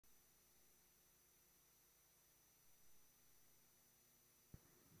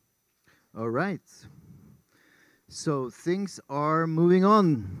All right. So things are moving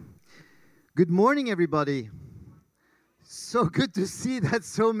on. Good morning, everybody. So good to see that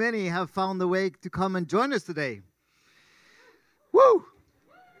so many have found the way to come and join us today. Woo!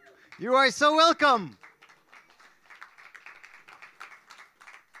 You are so welcome.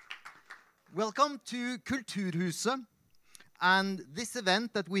 Welcome to Kulturhuset and this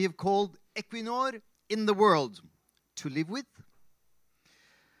event that we have called Equinor in the World, to live with.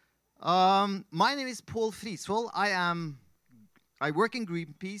 My name is Paul Frisvold. I work in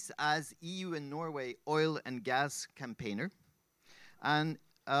Greenpeace as EU and Norway oil and gas campaigner. And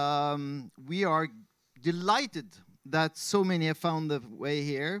we are delighted that so many have found the way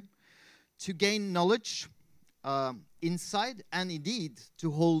here to gain knowledge, insight, and indeed to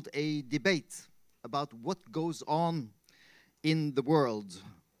hold a debate about what goes on in the world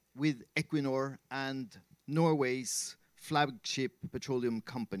with Equinor and Norway's flagship petroleum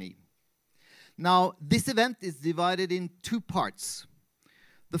company. Now, this event is divided in two parts.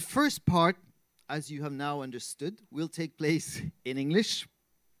 The first part, as you have now understood, will take place in English.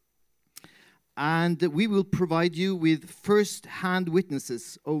 And we will provide you with first-hand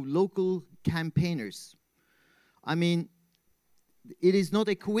witnesses of local campaigners. I mean, it is not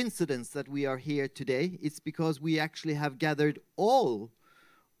a coincidence that we are here today. It's because we actually have gathered all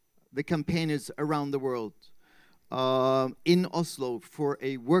the campaigners around the world in Oslo for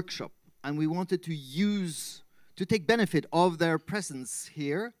a workshop. And we wanted to take benefit of their presence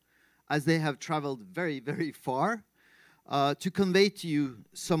here, as they have traveled very, very far, to convey to you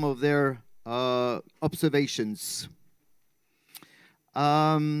some of their observations.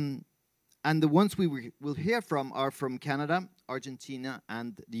 And the ones we will hear from are from Canada, Argentina,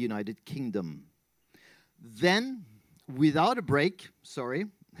 and the United Kingdom. Then, without a break,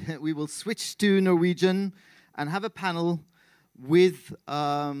 we will switch to Norwegian and have a panel with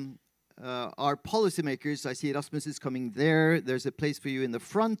our policymakers. I see Rasmus is coming there. There's a place for you in the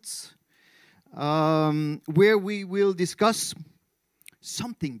front, where we will discuss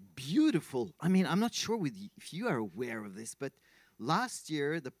something beautiful. I mean, I'm not sure if you are aware of this, but last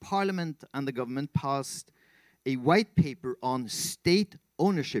year the Parliament and the government passed a white paper on state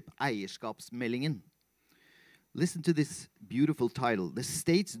ownership, eierskapsmeldingen. Listen to this beautiful title: The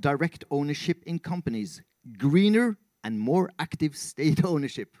State's Direct Ownership in Companies, Greener and More Active State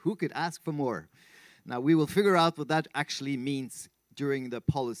Ownership. Who could ask for more? Now, we will figure out what that actually means during the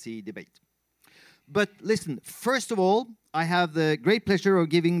policy debate. But listen, first of all, I have the great pleasure of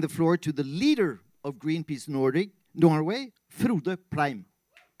giving the floor to the leader of Greenpeace Norway, Frode Pleim.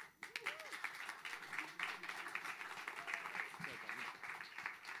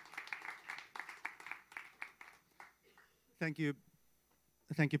 Thank you,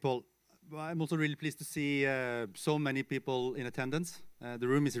 Paul. I'm also really pleased to see so many people in attendance. The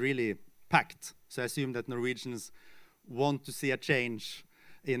room is really packed, so I assume that Norwegians want to see a change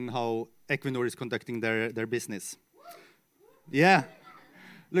in how Equinor is conducting their business. Yeah.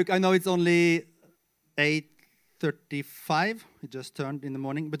 Look, I know it's only 8:35. It just turned in the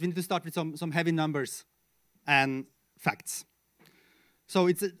morning, but we need to start with some heavy numbers and facts. So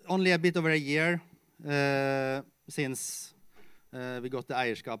it's only a bit over a year since we got the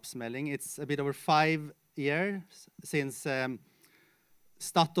eierskapsmelding. It's a bit over 5 years since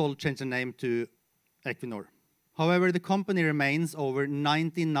Statoil changed the name to Equinor. However, the company remains over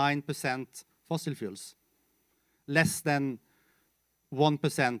 99% fossil fuels, less than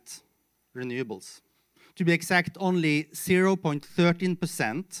 1% renewables. To be exact, only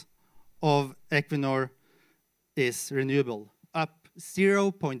 0.13% of Equinor is renewable, up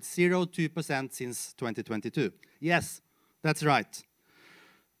 0.02% since 2022. Yes, that's right.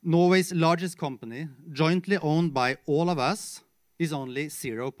 Norway's largest company, jointly owned by all of us, is only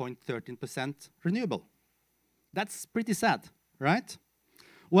 0.13% renewable. That's pretty sad, right?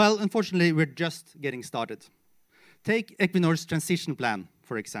 Well, unfortunately, we're just getting started. Take Equinor's transition plan,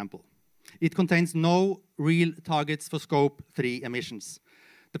 for example. It contains no real targets for Scope 3 emissions.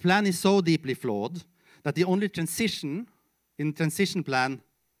 The plan is so deeply flawed that the only transition in the transition plan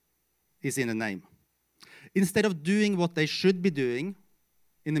is in the name. Instead of doing what they should be doing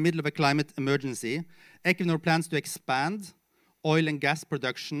in the middle of a climate emergency, Equinor plans to expand oil and gas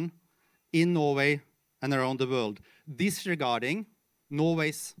production in Norway and around the world, disregarding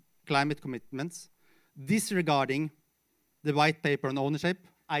Norway's climate commitments, disregarding the white paper on ownership,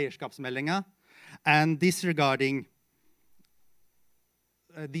 eierskapsmeldinga, and disregarding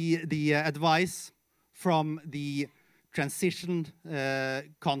the advice from the Transition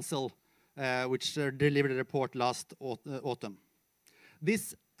Council, which delivered a report last autumn.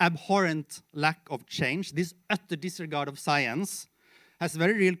 This abhorrent lack of change, this utter disregard of science, has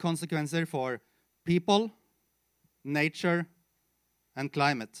very real consequences for people, nature, and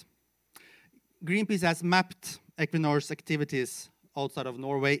climate. Greenpeace has mapped Equinor's activities outside of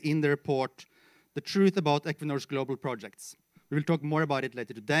Norway in the report, The Truth About Equinor's Global Projects. We will talk more about it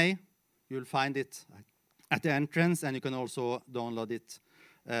later today. You will find it at the entrance, and you can also download it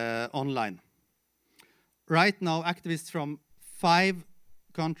online. Right now, activists from 5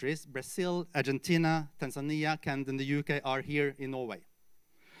 countries, Brazil, Argentina, Tanzania, Canada, and the UK, are here in Norway.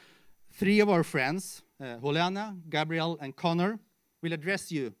 3 of our friends, Juliana, Gabriel, and Connor, will address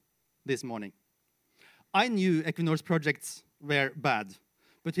you this morning. I knew Equinor's projects were bad,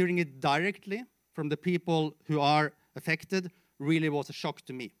 but hearing it directly from the people who are affected really was a shock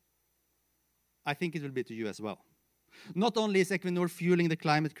to me. I think it will be to you as well. Not only is Equinor fueling the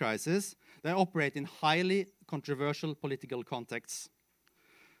climate crisis, they operate in highly controversial political contexts.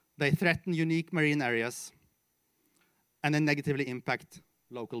 They threaten unique marine areas, and they negatively impact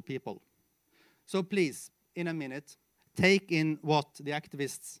local people. So please, in a minute, take in what the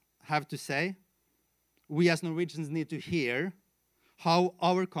activists have to say. We as Norwegians need to hear how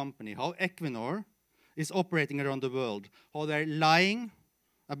our company, how Equinor, is operating around the world, how they're lying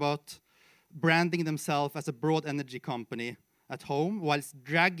about branding themselves as a broad energy company at home, whilst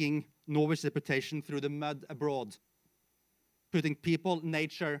dragging Norway's reputation through the mud abroad, putting people,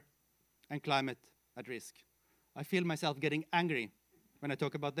 nature, and climate at risk. I feel myself getting angry when I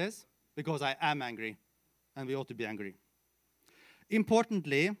talk about this, because I am angry, and we ought to be angry.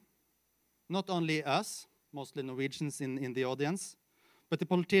 Importantly, not only us, mostly Norwegians in the audience, but the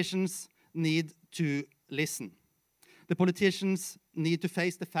politicians need to listen. The politicians need to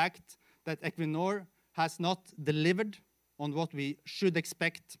face the fact that Equinor has not delivered on what we should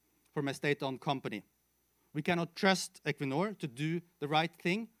expect from a state-owned company. We cannot trust Equinor to do the right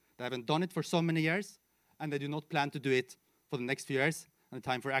thing. They haven't done it for so many years, and they do not plan to do it for the next few years, and the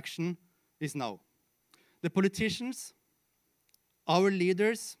time for action is now. The politicians, our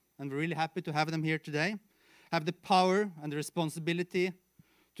leaders, and we're really happy to have them here today, have the power and the responsibility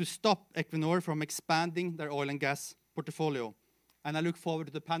to stop Equinor from expanding their oil and gas portfolio. And I look forward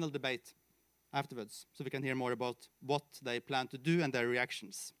to the panel debate afterwards, so we can hear more about what they plan to do and their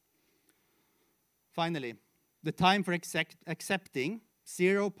reactions. Finally, the time for accepting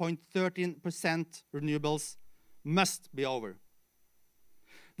 0.13% renewables must be over.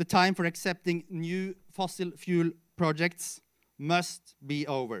 The time for accepting new fossil fuel projects must be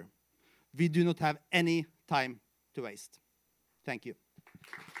over. We do not have any time to waste. Thank you.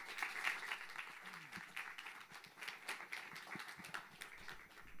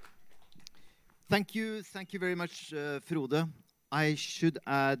 Thank you very much, Frode. I should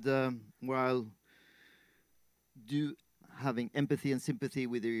add, while having empathy and sympathy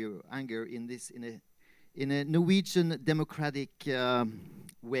with your anger in a Norwegian democratic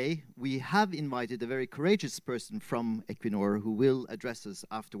way, we have invited a very courageous person from Equinor who will address us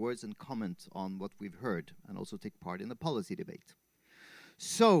afterwards and comment on what we've heard and also take part in the policy debate.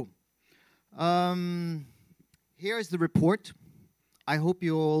 So, here's the report. I hope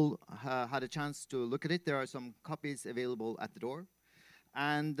you all had a chance to look at it. There are some copies available at the door.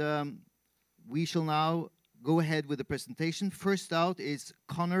 And we shall now go ahead with the presentation. First out is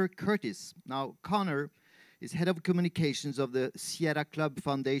Connor Curtis. Now, Connor is head of communications of the Sierra Club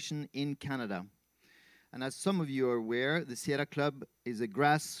Foundation in Canada. And as some of you are aware, the Sierra Club is a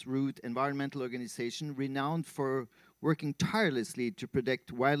grassroots environmental organization renowned for working tirelessly to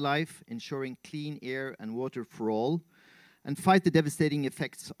protect wildlife, ensuring clean air and water for all, and fight the devastating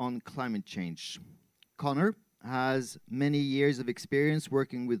effects on climate change. Connor has many years of experience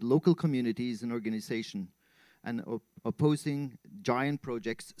working with local communities and organizations and opposing giant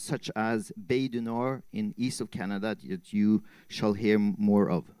projects such as Bay du Nord in east of Canada that you shall hear more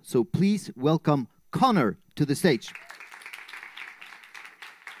of. So please welcome Connor to the stage.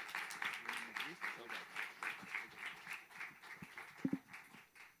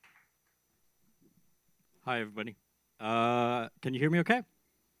 Hi, everybody. Can you hear me okay?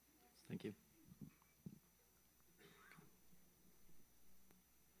 Thank you.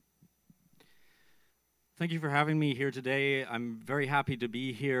 Thank you for having me here today. I'm very happy to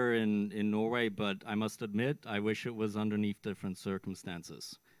be here in Norway, but I must admit, I wish it was underneath different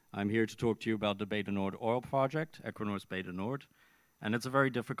circumstances. I'm here to talk to you about the Bay du Nord oil project, Equinor's Bay du Nord, and it's a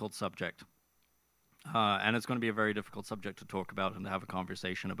very difficult subject. And it's going to be a very difficult subject to talk about and to have a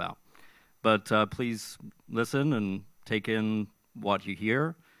conversation about. But please listen and take in what you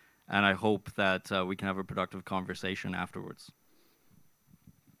hear, and I hope that we can have a productive conversation afterwards.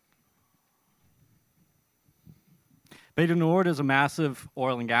 Bay du Nord is a massive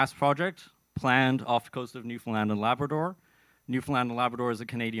oil and gas project planned off the coast of Newfoundland and Labrador. Newfoundland and Labrador is a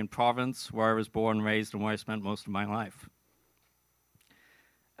Canadian province where I was born and raised and where I spent most of my life.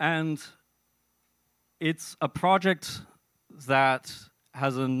 And it's a project that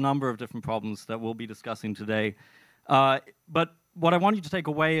has a number of different problems that we'll be discussing today. But what I want you to take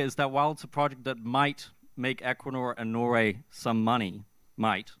away is that while it's a project that might make Equinor and Norway some money,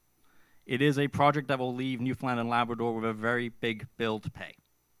 it is a project that will leave Newfoundland and Labrador with a very big bill to pay.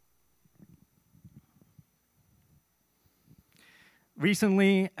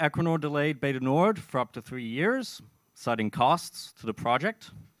 Recently, Equinor delayed Bay du Nord for up to 3 years, citing costs to the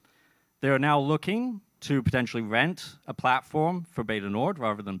project. They are now looking to potentially rent a platform for Bay du Nord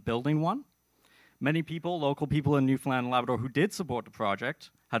rather than building one. Many people, local people in Newfoundland and Labrador who did support the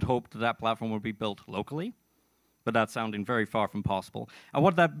project, had hoped that that platform would be built locally, but that's sounding very far from possible. And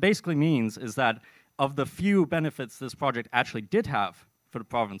what that basically means is that of the few benefits this project actually did have for the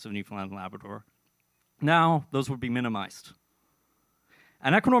province of Newfoundland and Labrador, now those would be minimized.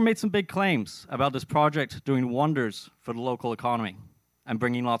 And Equinor made some big claims about this project doing wonders for the local economy and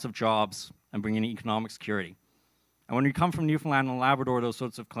bringing lots of jobs and bringing economic security. And when you come from Newfoundland and Labrador, those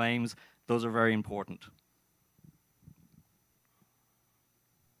sorts of claims, those are very important.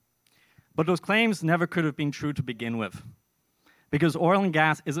 But those claims never could have been true to begin with, because oil and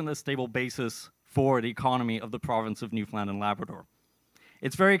gas isn't a stable basis for the economy of the province of Newfoundland and Labrador.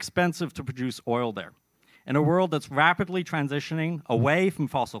 It's very expensive to produce oil there. In a world that's rapidly transitioning away from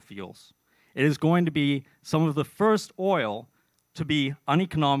fossil fuels, it is going to be some of the first oil to be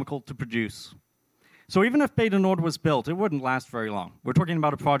uneconomical to produce. So even if Bay du Nord was built, it wouldn't last very long. We're talking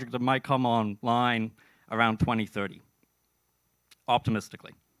about a project that might come online around 2030,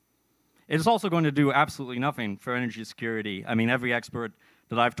 optimistically. It is also going to do absolutely nothing for energy security. I mean, every expert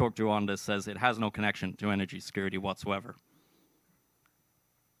that I've talked to on this says it has no connection to energy security whatsoever.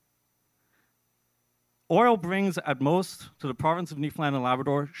 Oil brings, at most, to the province of Newfoundland and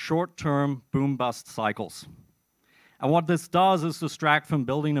Labrador, short-term boom-bust cycles. And what this does is distract from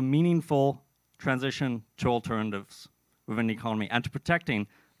building a meaningful transition to alternatives within the economy and to protecting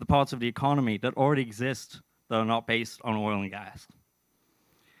the parts of the economy that already exist that are not based on oil and gas.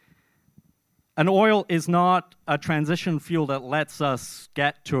 And oil is not a transition fuel that lets us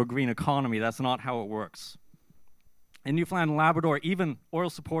get to a green economy. That's not how it works. In Newfoundland and Labrador, even oil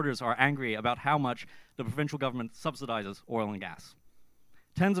supporters are angry about how much the provincial government subsidizes oil and gas.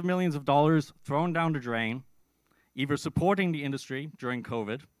 Tens of millions of dollars thrown down the drain, either supporting the industry during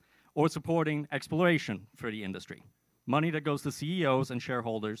COVID or supporting exploration for the industry. Money that goes to CEOs and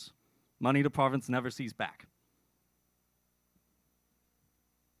shareholders, money the province never sees back.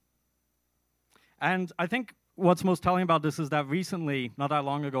 And I think what's most telling about this is that recently, not that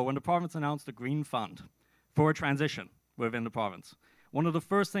long ago, when the province announced a green fund for a transition within the province, one of the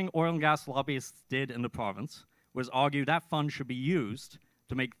first things oil and gas lobbyists did in the province was argue that fund should be used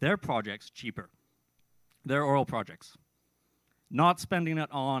to make their projects cheaper, their oil projects, not spending it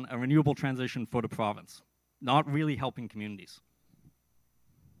on a renewable transition for the province, not really helping communities.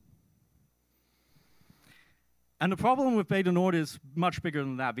 And the problem with Bay du Nord is much bigger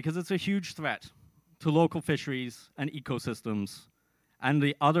than that, because it's a huge threat to local fisheries and ecosystems and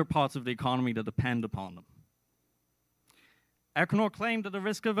the other parts of the economy that depend upon them. Equinor claimed that the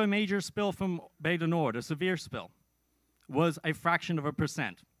risk of a major spill from Bay du Nord, a severe spill, was a fraction of a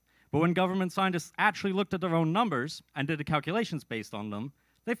 %. But when government scientists actually looked at their own numbers and did the calculations based on them,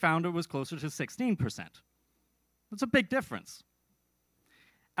 they found it was closer to 16%. That's a big difference.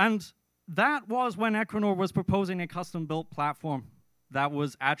 And that was when Equinor was proposing a custom-built platform that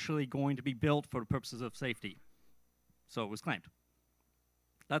was actually going to be built for the purposes of safety. So it was claimed.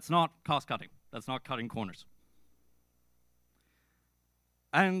 That's not cost-cutting. That's not cutting corners.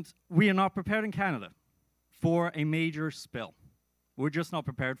 And we are not prepared in Canada for a major spill. We're just not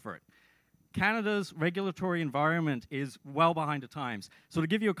prepared for it. Canada's regulatory environment is well behind the times. So to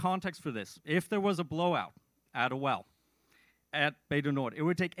give you a context for this, if there was a blowout at a well at Bay du Nord, it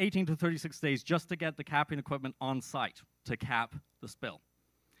would take 18 to 36 days just to get the capping equipment on site to cap the spill.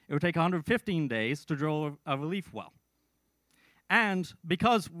 It would take 115 days to drill a relief well. And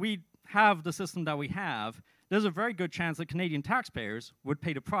because we have the system that we have, there's a very good chance that Canadian taxpayers would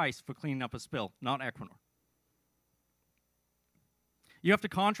pay the price for cleaning up a spill, not Equinor. You have to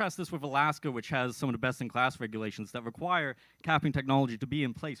contrast this with Alaska, which has some of the best-in-class regulations that require capping technology to be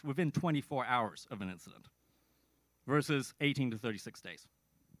in place within 24 hours of an incident, versus 18 to 36 days.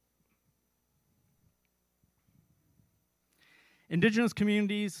 Indigenous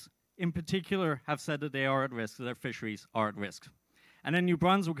communities, in particular, have said that they are at risk, that their fisheries are at risk. And in New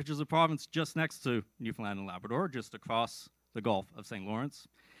Brunswick, which is a province just next to Newfoundland and Labrador, just across the Gulf of St. Lawrence,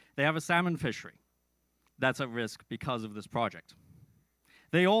 they have a salmon fishery that's at risk because of this project.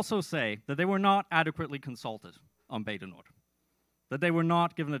 They also say that they were not adequately consulted on Bay du Nord, that they were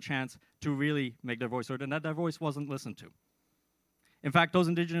not given a chance to really make their voice heard, and that their voice wasn't listened to. In fact, those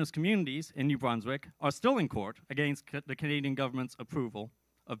indigenous communities in New Brunswick are still in court against the Canadian government's approval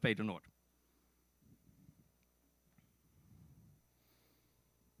of Bay du Nord.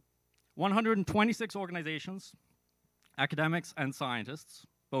 126 organizations, academics and scientists,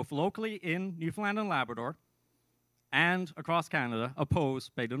 both locally in Newfoundland and Labrador and across Canada, oppose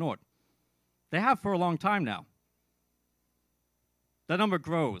Bay du Nord. They have for a long time now. That number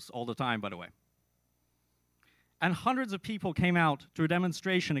grows all the time, by the way. And hundreds of people came out to a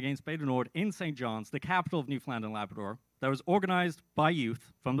demonstration against Bay du Nord in St. John's, the capital of Newfoundland and Labrador, that was organized by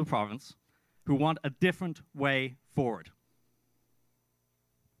youth from the province who want a different way forward.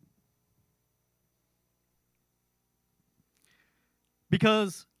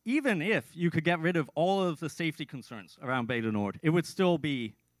 Because even if you could get rid of all of the safety concerns around Bay du Nord, it would still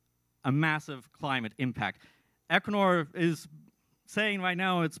be a massive climate impact. Equinor is saying right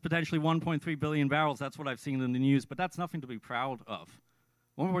now it's potentially 1.3 billion barrels. That's what I've seen in the news, but that's nothing to be proud of.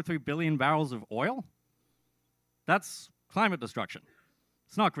 1.3 billion barrels of oil? That's climate destruction.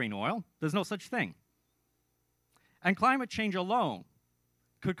 It's not green oil. There's no such thing. And climate change alone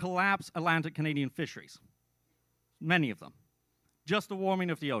could collapse Atlantic Canadian fisheries. Many of them. Just the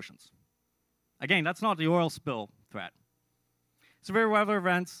warming of the oceans. Again, that's not the oil spill threat. Severe weather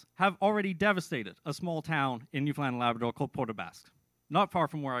events have already devastated a small town in Newfoundland and Labrador called Port aux Basques, not far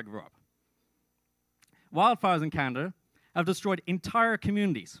from where I grew up. Wildfires in Canada have destroyed entire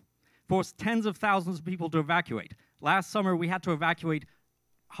communities, forced tens of thousands of people to evacuate. Last summer, we had to evacuate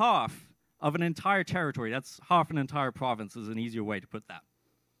half of an entire territory. That's half an entire province is an easier way to put that,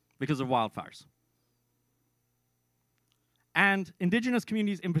 because of wildfires. And indigenous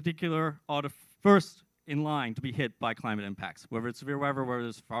communities in particular are the first in line to be hit by climate impacts, whether it's severe weather, whether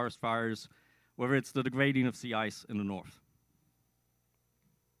it's forest fires, whether it's the degrading of sea ice in the north.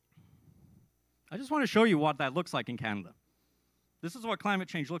 I just want to show you what that looks like in Canada. This is what climate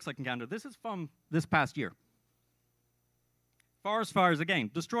change looks like in Canada. This is from this past year. Forest fires,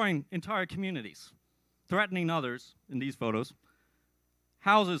 again, destroying entire communities, threatening others in these photos.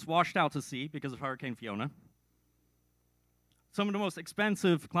 Houses washed out to sea because of Hurricane Fiona. Some of the most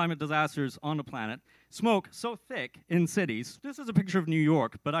expensive climate disasters on the planet. Smoke so thick in cities. This is a picture of New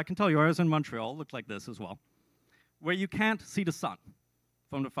York, but I can tell you I was in Montreal, it looked like this as well, where you can't see the sun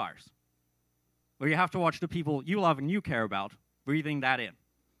from the fires, where you have to watch the people you love and you care about breathing that in.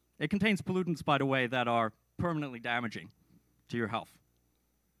 It contains pollutants, by the way, that are permanently damaging to your health.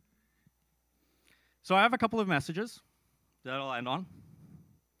 So I have a couple of messages that I'll end on.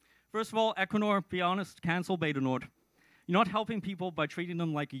 First of all, Equinor, be honest, cancel Bay du Nord. You're not helping people by treating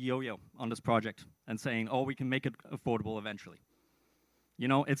them like a yo-yo on this project and saying, oh, we can make it affordable eventually. You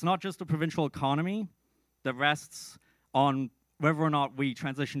know, it's not just a provincial economy that rests on whether or not we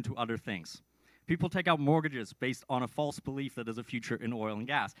transition to other things. People take out mortgages based on a false belief that there's a future in oil and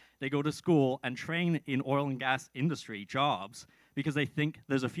gas. They go to school and train in oil and gas industry jobs because they think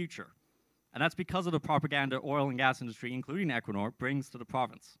there's a future. And that's because of the propaganda oil and gas industry, including Equinor, brings to the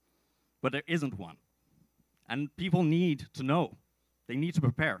province. But there isn't one. And people need to know. They need to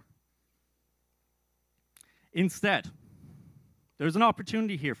prepare. Instead, there's an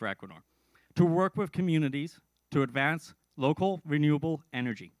opportunity here for Equinor to work with communities to advance local renewable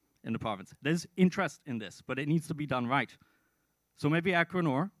energy in the province. There's interest in this, but it needs to be done right. So maybe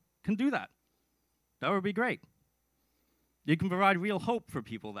Equinor can do that. That would be great. You can provide real hope for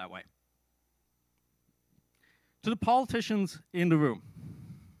people that way. To the politicians in the room,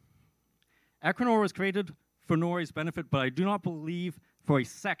 Equinor was created for Norway's benefit, but I do not believe for a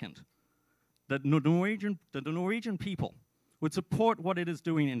second that the Norwegian people would support what it is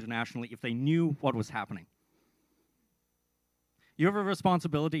doing internationally if they knew what was happening. You have a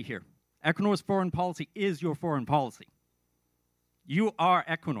responsibility here. Equinor's foreign policy is your foreign policy. You are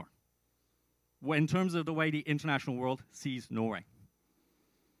Equinor in terms of the way the international world sees Norway.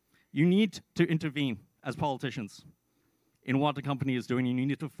 You need to intervene as politicians in what the company is doing. You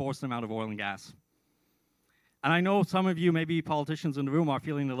need to force them out of oil and gas. And I know some of you, maybe politicians in the room, are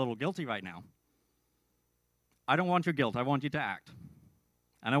feeling a little guilty right now. I don't want your guilt. I want you to act.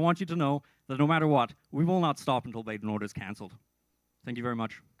 And I want you to know that no matter what, we will not stop until Bay du Nord is cancelled. Thank you very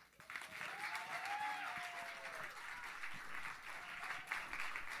much.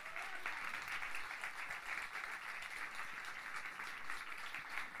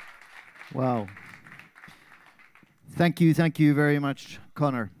 Wow. Thank you very much,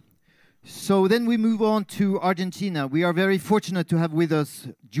 Connor. So then we move on to Argentina. We are very fortunate to have with us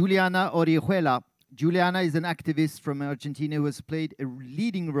Juliana Orihuela. Juliana is an activist from Argentina who has played a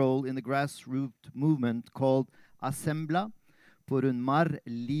leading role in the grassroots movement called Assembla por un mar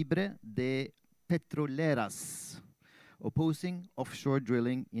libre de petroleras, opposing offshore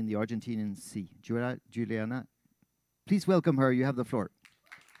drilling in the Argentinian sea. Juliana, please welcome her. You have the floor.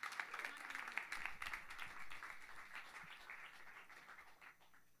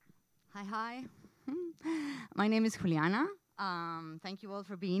 Hi, hi. My name is Juliana. Thank you all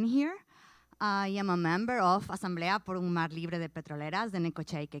for being here. I am a member of Asamblea por un Mar Libre de Petroleras, Denne,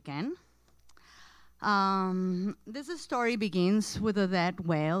 ekspansive. This story begins with a dead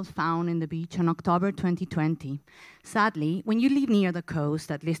whale found in the beach on October 2020. Sadly, when you live near the coast,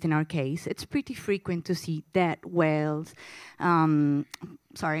 at least in our case, it's pretty frequent to see dead whales.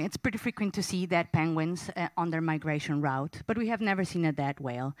 It's pretty frequent to see dead penguins on their migration route, but we have never seen a dead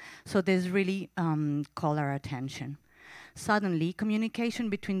whale. So this really caught our attention. Suddenly, communication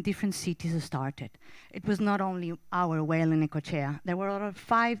between different cities started. It was not only our whale in Necochea. There were other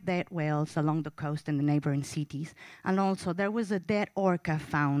 5 dead whales along the coast in the neighboring cities. And also, there was a dead orca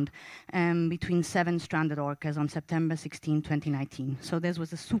found between 7 stranded orcas on September 16, 2019. So this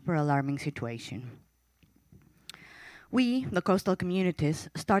was a super alarming situation. We, the coastal communities,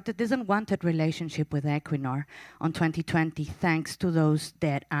 started this unwanted relationship with Equinor on 2020 thanks to those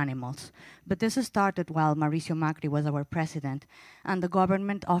dead animals. But this started while Mauricio Macri was our president, and the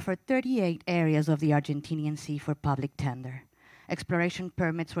government offered 38 areas of the Argentinian Sea for public tender. Exploration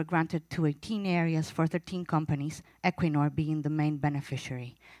permits were granted to 18 areas for 13 companies, Equinor being the main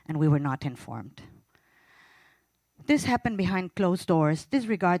beneficiary, and we were not informed. This happened behind closed doors,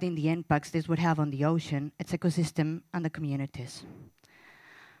 disregarding the impacts this would have on the ocean, its ecosystem, and the communities.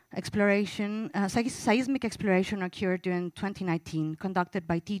 Seismic exploration occurred during 2019, conducted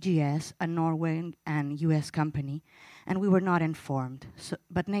by TGS, a Norwegian and US company, and we were not informed,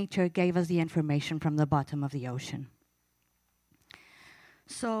 but nature gave us the information from the bottom of the ocean.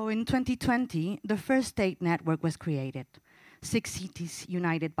 So in 2020, the first state network was created. 6 cities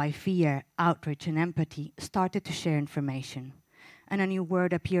united by fear, outrage, and empathy started to share information. And a new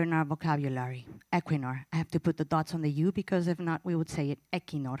word appeared in our vocabulary, Equinor. I have to put the dots on the U because if not, we would say it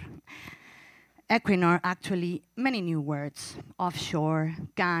Equinor. Equinor, actually, many new words. Offshore,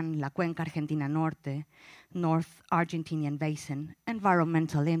 GAN, La Cuenca Argentina Norte, North Argentinian Basin,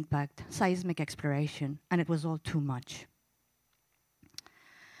 environmental impact, seismic exploration, and it was all too much.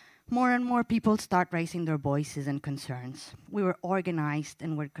 More and more people start raising their voices and concerns. We were organized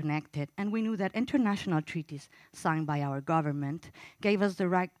and were connected, and we knew that international treaties signed by our government gave us the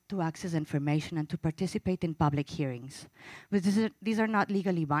right to access information and to participate in public hearings. But these are not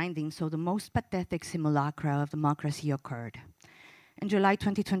legally binding, so the most pathetic simulacra of democracy occurred. In July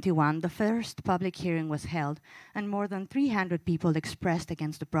 2021, the first public hearing was held, and more than 300 people expressed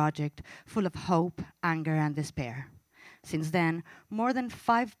against the project, full of hope, anger, and despair. Since then, more than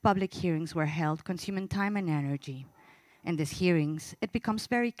 5 public hearings were held, consuming time and energy. In these hearings, it becomes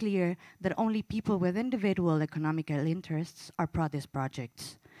very clear that only people with individual economical interests are pro these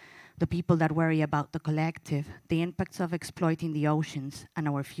projects. The people that worry about the collective, the impacts of exploiting the oceans, and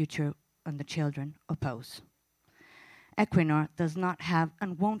our future and the children oppose. Equinor does not have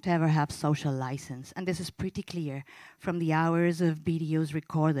and won't ever have social license, and this is pretty clear from the hours of videos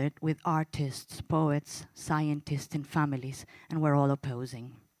recorded with artists, poets, scientists, and families, and we're all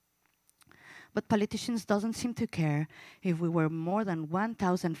opposing. But politicians doesn't seem to care if we were more than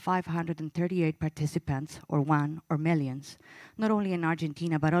 1,538 participants, or 1, or millions. Not only in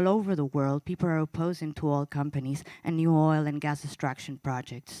Argentina, but all over the world, people are opposing to oil companies and new oil and gas extraction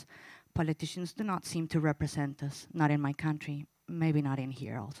projects. Politicians do not seem to represent us, not in my country, maybe not in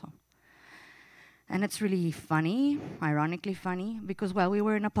here also. And it's really funny, ironically funny, because while we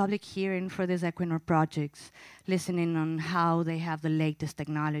were in a public hearing for these Equinor projects, listening on how they have the latest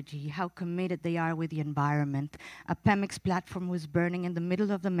technology, how committed they are with the environment, a Pemex platform was burning in the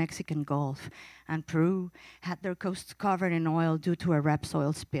middle of the Mexican Gulf, and Peru had their coasts covered in oil due to a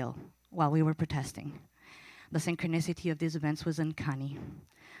Repsol spill while we were protesting. The synchronicity of these events was uncanny.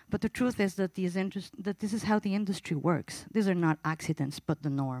 But the truth is that this is how the industry works. These are not accidents, but the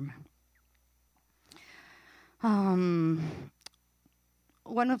norm. One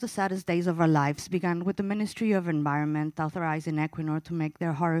of the saddest days of our lives began with the Ministry of Environment authorizing Equinor to make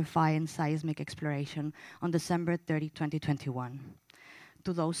their horrifying seismic exploration on December 30, 2021.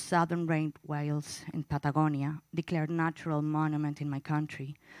 To those southern right whales in Patagonia, declared natural monument in my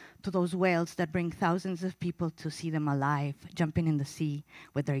country, to those whales that bring thousands of people to see them alive, jumping in the sea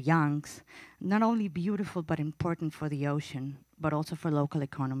with their youngs, not only beautiful but important for the ocean, but also for local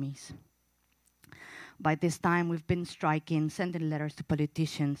economies. By this time, we've been striking, sending letters to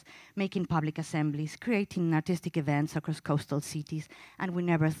politicians, making public assemblies, creating artistic events across coastal cities, and we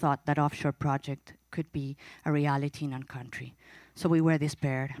never thought that offshore project could be a reality in our country. So we were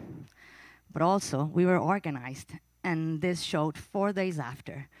despaired. But also, we were organized, and this showed 4 days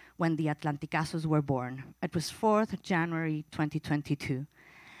after, when the Atlanticazos were born. It was 4th January 2022.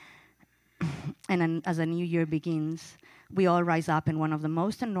 And then, as a new year begins, we all rise up in one of the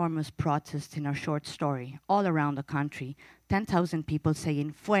most enormous protests in our short story, all around the country. 10,000 people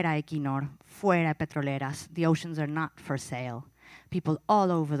saying, "Fuera Equinor, fuera petroleras, the oceans are not for sale." People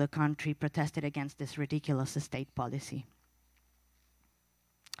all over the country protested against this ridiculous state policy.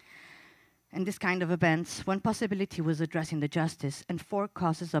 In this kind of events, one possibility was addressing the justice, and 4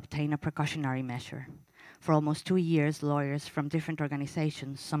 causes obtained a precautionary measure. For almost 2 years, lawyers from different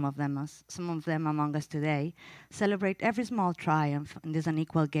organizations, some of them among us today, celebrate every small triumph in this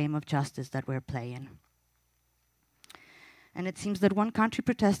unequal game of justice that we're playing. And it seems that one country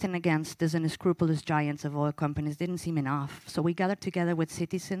protesting against these unscrupulous giants of oil companies didn't seem enough. So we gathered together with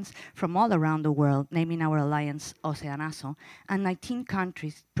citizens from all around the world, naming our alliance Oceanazo, and 19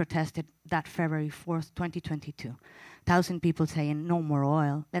 countries protested that February 4th, 2022. 1,000 people saying, "No more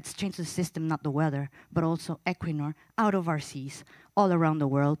oil. Let's change the system, not the weather," but also Equinor, out of our seas. All around the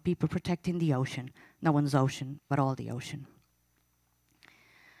world, people protecting the ocean. No one's ocean, but all the ocean.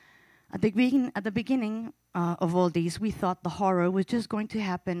 At the beginning of all these, we thought the horror was just going to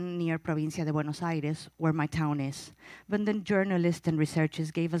happen near Provincia de Buenos Aires, where my town is. But then journalists and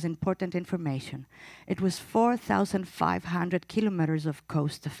researchers gave us important information. It was 4,500 kilometers of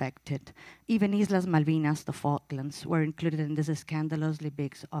coast affected. Even Islas Malvinas, the Falklands, were included in this scandalously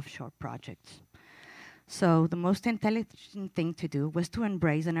big offshore project. So the most intelligent thing to do was to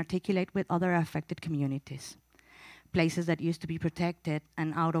embrace and articulate with other affected communities. Places that used to be protected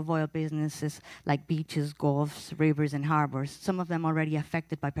and out of oil businesses like beaches, gulfs, rivers, and harbors, some of them already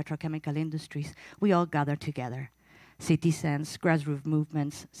affected by petrochemical industries, we all gathered together. Citizens, grassroots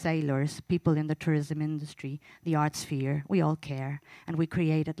movements, sailors, people in the tourism industry, the art sphere, we all care. And we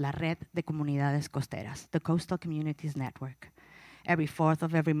created La Red de Comunidades Costeras, the Coastal Communities Network. Every 4th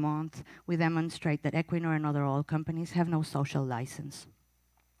of every month, we demonstrate that Equinor and other oil companies have no social license.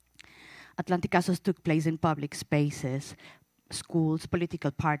 Atlanticazos took place in public spaces, schools,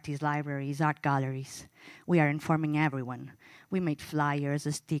 political parties, libraries, art galleries. We are informing everyone. We made flyers,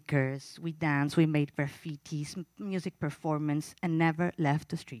 stickers, we danced, we made graffitis, music performance, and never left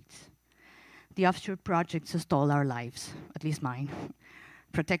the streets. The offshore projects stole our lives, at least mine.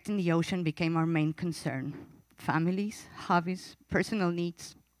 Protecting the ocean became our main concern. Families, hobbies, personal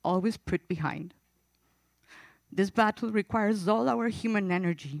needs, always put behind. This battle requires all our human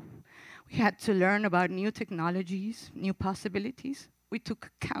energy. We had to learn about new technologies, new possibilities. We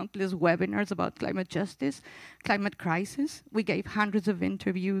took countless webinars about climate justice, climate crisis. We gave hundreds of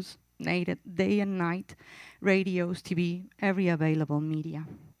interviews, day and night, radios, TV, every available media.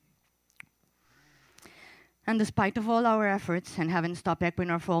 And despite of all our efforts and having stopped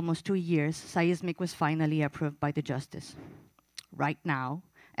Equinor for almost 2 years, seismic was finally approved by the justice. Right now,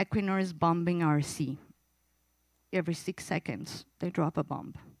 Equinor is bombing our sea. Every 6 seconds, they drop a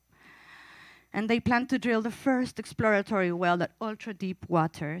bomb. And they plan to drill the first exploratory well at ultra-deep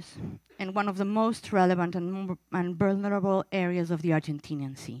waters in one of the most relevant and vulnerable areas of the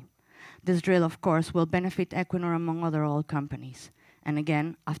Argentinian Sea. This drill, of course, will benefit Equinor among other oil companies. And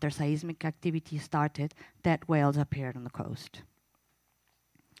again, after seismic activity started, dead whales appeared on the coast.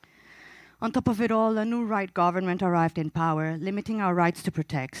 On top of it all, a new right government arrived in power, limiting our rights to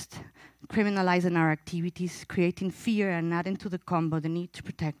protest, criminalizing our activities, creating fear, and adding to the combo the need to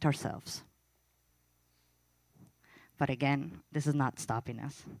protect ourselves. But again, this is not stopping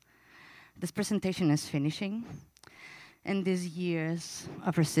us. This presentation is finishing. In these years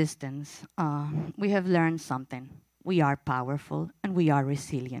of resistance, we have learned something. We are powerful and we are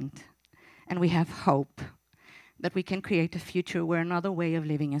resilient. And we have hope that we can create a future where another way of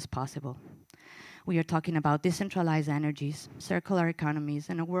living is possible. We are talking about decentralized energies, circular economies,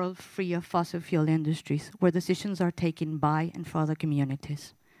 and a world free of fossil fuel industries where decisions are taken by and for the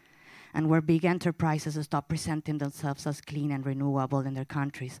communities. And where big enterprises stop presenting themselves as clean and renewable in their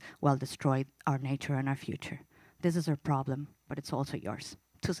countries while destroying our nature and our future. This is our problem, but it's also yours.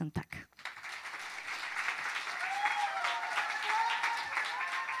 Tusen tack.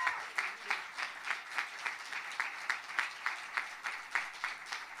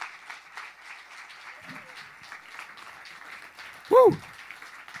 Woo!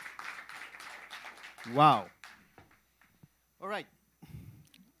 Wow. All right.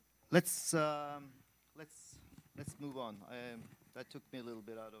 Let's move on. That took me a little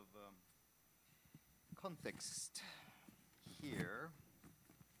bit out of context here.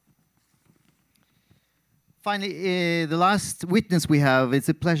 Finally, the last witness we have, it's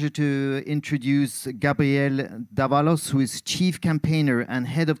a pleasure to introduce Gabriel Davalos, who is Chief Campaigner and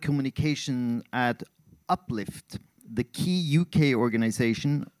Head of Communication at Uplift, the key UK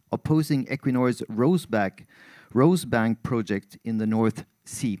organization opposing Equinor's Rosebank project in the North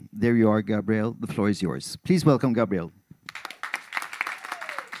Sea. There you are, Gabriel. The floor is yours. Please welcome Gabriel.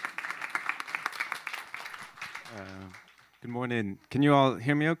 Good morning. Can you all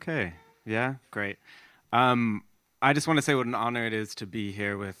hear me okay? Yeah? Great. I just want to say what an honor it is to be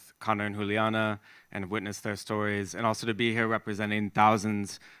here with Connor and Juliana and witness their stories, and also to be here representing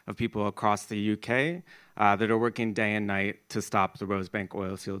thousands of people across the UK that are working day and night to stop the Rosebank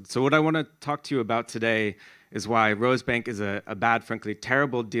oil field. So what I want to talk to you about today is why Rosebank is a bad, frankly,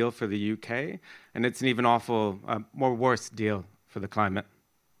 terrible deal for the UK, and it's an even awful, more worse deal for the climate.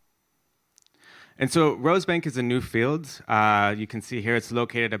 And so Rosebank is a new field. You can see here it's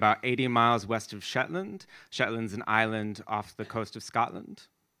located about 80 miles west of Shetland. Shetland's an island off the coast of Scotland.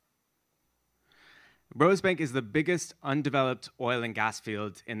 Rosebank is the biggest undeveloped oil and gas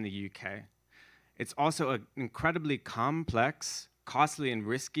field in the UK. It's also an incredibly complex, costly, and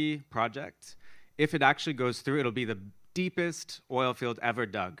risky project. If it actually goes through, it'll be the deepest oil field ever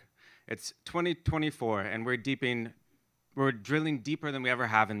dug. It's 2024, and we're drilling deeper than we ever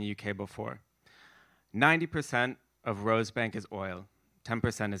have in the UK before. 90% of Rosebank is oil,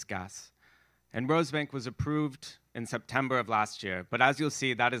 10% is gas. And Rosebank was approved in September of last year, but as you'll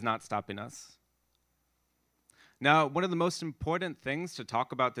see, that is not stopping us. Now, one of the most important things to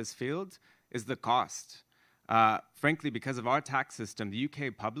talk about this field is the cost. Frankly, because of our tax system, the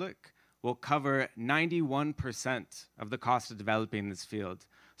UK public will cover 91% of the cost of developing this field.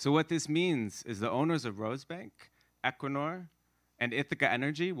 So what this means is the owners of Rosebank, Equinor, and Ithaca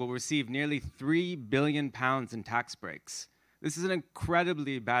Energy will receive nearly £3 billion in tax breaks. This is an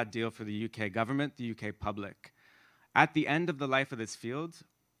incredibly bad deal for the UK government, the UK public. At the end of the life of this field,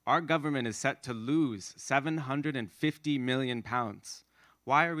 our government is set to lose £750 million.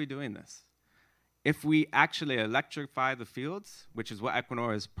 Why are we doing this? If we actually electrify the fields, which is what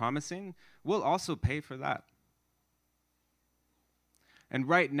Equinor is promising, we'll also pay for that. And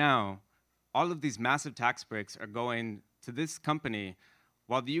right now, all of these massive tax breaks are going to this company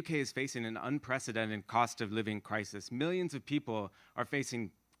while the UK is facing an unprecedented cost of living crisis. Millions of people are facing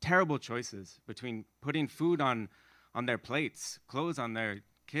terrible choices between putting food on their plates, clothes on their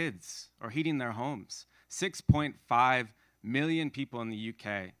kids, or heating their homes. 6.5 million people in the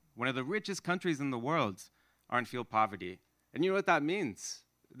UK, one of the richest countries in the world, are in fuel poverty. And you know what that means?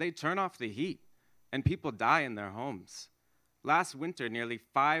 They turn off the heat, and people die in their homes. Last winter, nearly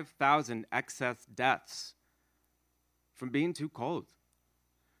 5,000 excess deaths from being too cold.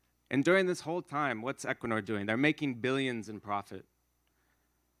 And during this whole time, what's Equinor doing? They're making billions in profit.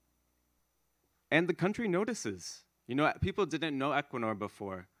 And the country notices. You know, people didn't know Equinor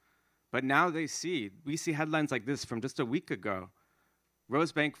before, but now we see headlines like this from just a week ago.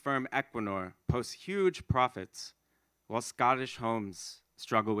 Rosebank firm Equinor posts huge profits while Scottish homes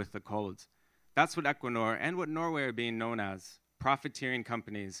struggle with the cold. That's what Equinor and what Norway are being known as, profiteering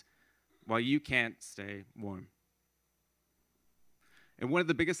companies while you can't stay warm. And one of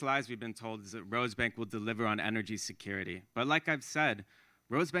the biggest lies we've been told is that Rosebank will deliver on energy security. But like I've said,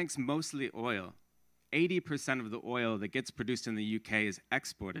 Rosebank's mostly oil. 80% of the oil that gets produced in the UK is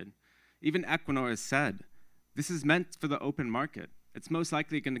exported. Even Equinor has said, this is meant for the open market. It's most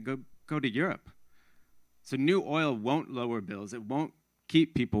likely going to go to Europe. So new oil won't lower bills. It won't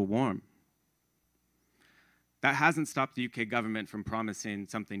keep people warm. That hasn't stopped the UK government from promising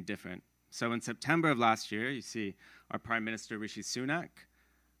something different. So in September of last year, you see our Prime Minister, Rishi Sunak,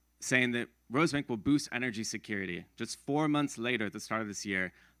 saying that Rosebank will boost energy security. Just 4 months later, at the start of this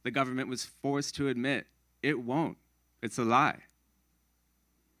year, the government was forced to admit it won't. It's a lie.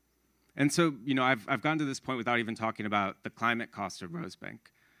 And so, you know, I've gotten to this point without even talking about the climate cost of Rosebank.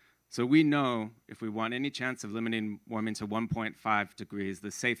 So we know if we want any chance of limiting warming to 1.5 degrees,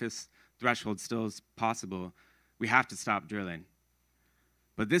 the safest threshold still is possible, we have to stop drilling.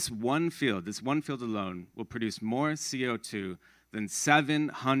 But this one field alone will produce more CO2 than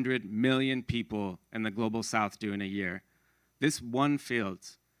 700 million people in the global south do in a year. This one field.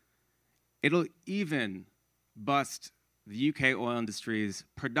 It'll even bust the UK oil industry's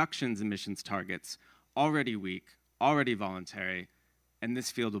production emissions targets, already weak, already voluntary, and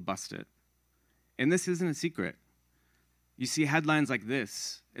this field will bust it. And this isn't a secret. You see headlines like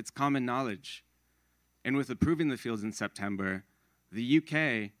this, it's common knowledge. And with approving the fields in September, the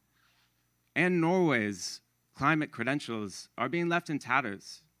UK and Norway's climate credentials are being left in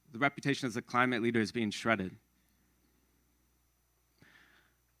tatters. the reputation as a climate leader is being shredded.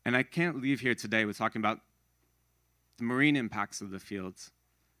 And I can't leave here today with talking about the marine impacts of the fields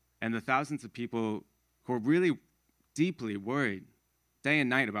and the thousands of people who are really deeply worried day and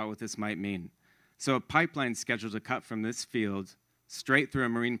night about what this might mean. So a pipeline scheduled to cut from this field straight through a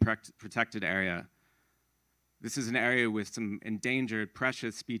marine protected area. This is an area with some endangered,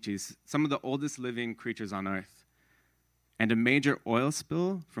 precious species, some of the oldest living creatures on Earth. And a major oil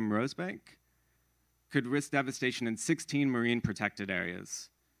spill from Rosebank could risk devastation in 16 marine protected areas,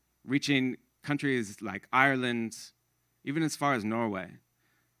 reaching countries like Ireland, even as far as Norway.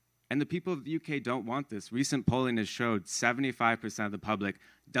 And the people of the UK don't want this. Recent polling has showed 75% of the public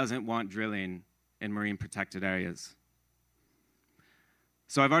doesn't want drilling in marine protected areas.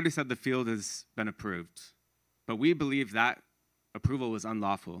 So I've already said the field has been approved, but we believe that approval was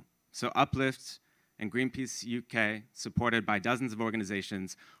unlawful. So Uplift and Greenpeace UK, supported by dozens of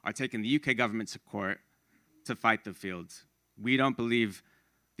organizations, are taking the UK government to court to fight the field. We don't believe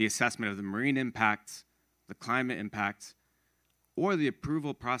the assessment of the marine impact, the climate impact, or the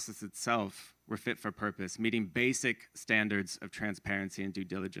approval process itself were fit for purpose, meeting basic standards of transparency and due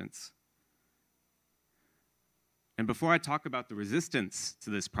diligence. And before I talk about the resistance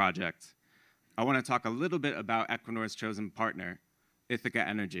to this project, I want to talk a little bit about Equinor's chosen partner, Ithaca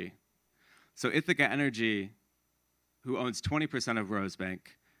Energy. So Ithaca Energy, who owns 20% of Rosebank,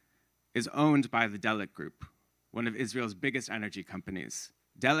 is owned by the Delek Group, one of Israel's biggest energy companies.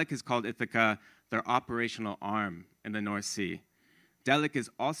 Delek has called Ithaca their operational arm in the North Sea. Delek is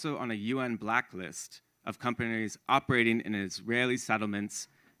also on a UN blacklist of companies operating in Israeli settlements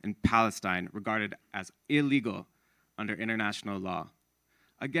in Palestine, regarded as illegal under international law.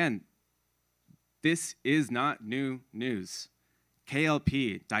 Again, this is not new news.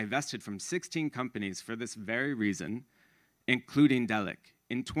 KLP divested from 16 companies for this very reason, including Delek,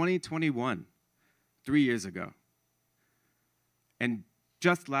 in 2021, 3 years ago. And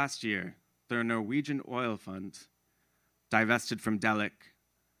just last year, the Norwegian oil fund divested from Delek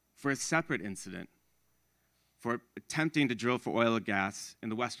for a separate incident, for attempting to drill for oil and gas in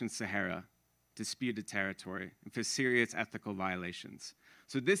the Western Sahara, disputed territory, and for serious ethical violations.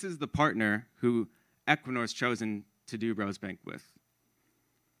 So this is the partner who Equinor's chosen to do Rosebank with.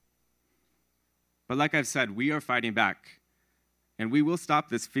 But like I've said, we are fighting back, and we will stop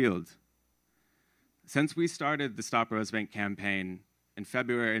this field. Since we started the Stop Rosebank campaign in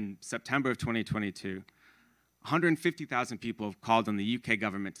February and September of 2022, 150,000 people have called on the UK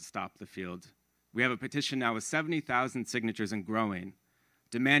government to stop the field. We have a petition now with 70,000 signatures and growing,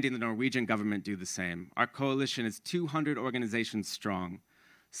 demanding the Norwegian government do the same. Our coalition is 200 organizations strong.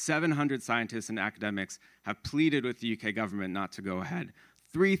 700 scientists and academics have pleaded with the UK government not to go ahead.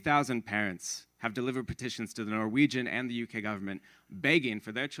 3,000 parents have delivered petitions to the Norwegian and the UK government begging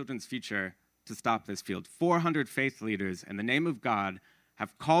for their children's future to stop this field. 400 faith leaders, in the name of God,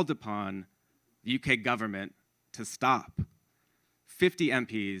 have called upon the UK government to stop. 50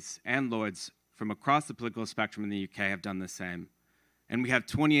 MPs and lords from across the political spectrum in the UK have done the same. And we have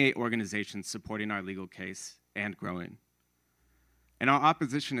 28 organizations supporting our legal case and growing. And our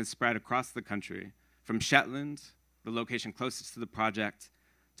opposition is spread across the country, from Shetland, the location closest to the project,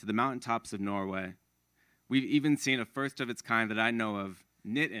 to the mountaintops of Norway. We've even seen a first of its kind that I know of,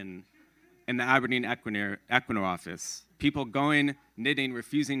 knitting in the Aberdeen Equinor office. People going, knitting,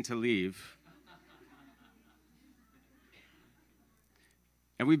 refusing to leave.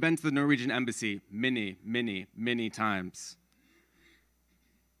 And we've been to the Norwegian embassy many, many, many times.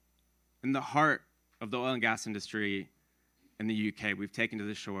 In the heart of the oil and gas industry in the UK, we've taken to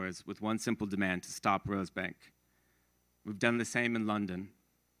the shores with one simple demand: to stop Rosebank. We've done the same in London.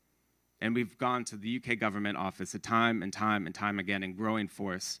 And we've gone to the UK government office time and time and time again in growing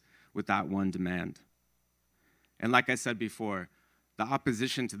force with that one demand. And like I said before, the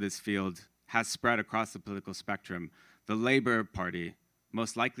opposition to this field has spread across the political spectrum. The Labour Party,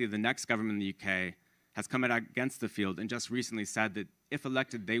 most likely the next government in the UK, has come out against the field and just recently said that if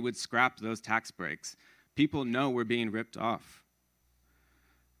elected, they would scrap those tax breaks. People know we're being ripped off.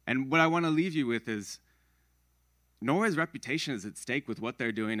 And what I want to leave you with is Norway's reputation is at stake with what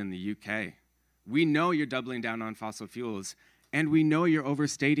they're doing in the UK. We know you're doubling down on fossil fuels, and we know you're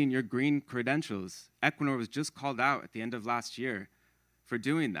overstating your green credentials. Equinor was just called out at the end of last year for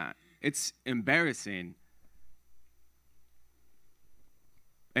doing that. It's embarrassing.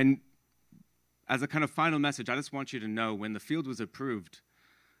 And as a kind of final message, I just want you to know, when the field was approved,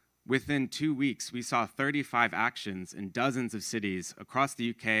 within 2 weeks, we saw 35 actions in dozens of cities across the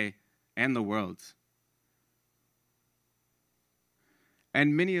UK and the world.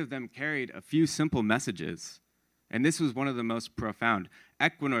 And many of them carried a few simple messages. And this was one of the most profound.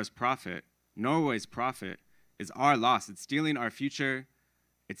 Equinor's profit, Norway's profit, is our loss. It's stealing our future.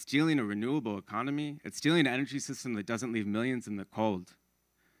 It's stealing a renewable economy. It's stealing an energy system that doesn't leave millions in the cold.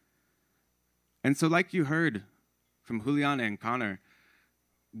 And so like you heard from Juliana and Connor,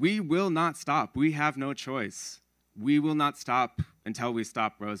 we will not stop. We have no choice. We will not stop until we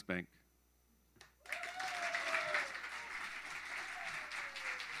stop Rosebank.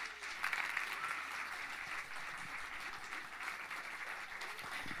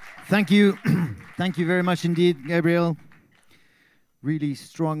 Thank you. Thank you very much indeed, Gabriel. Really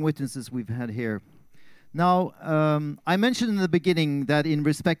strong witnesses we've had here. Now, I mentioned in the beginning that in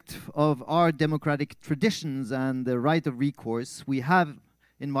respect of our democratic traditions and the right of recourse, we have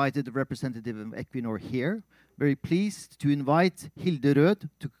invited a representative of Equinor here. Very pleased to invite Hilde Rød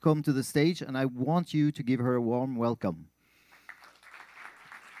to come to the stage, and I want you to give her a warm welcome.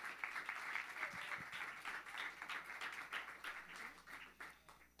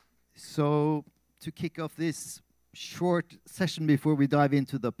 So, to kick off this short session before we dive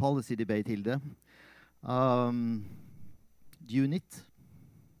into the policy debate, Hilde, unit,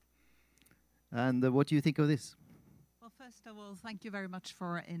 and what do you think of this? Well, first of all, thank you very much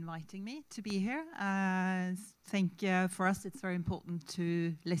for inviting me to be here. I think for us it's very important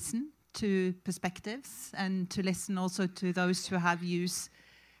to listen to perspectives and to listen also to those who have views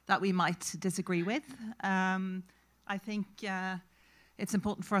that we might disagree with. I think it's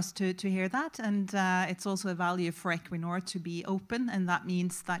important for us to hear that, and it's also a value for Equinor to be open, and that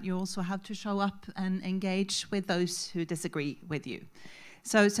means that you also have to show up and engage with those who disagree with you.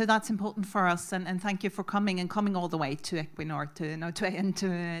 So that's important for us, and thank you for coming all the way to Equinor,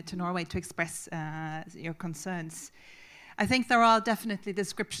 to Norway to express your concerns. I think there are definitely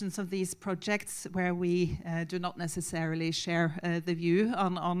descriptions of these projects where we do not necessarily share the view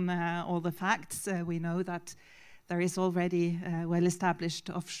on all the facts. We know that there is already well-established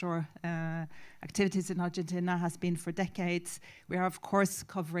offshore activities in Argentina, has been for decades. We are, of course,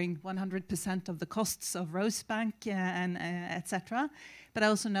 covering 100% of the costs of Rosebank and etc. But I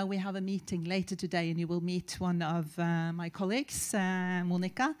also know we have a meeting later today, and you will meet one of my colleagues,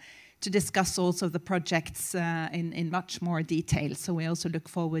 Monica, to discuss also the projects in much more detail. So we also look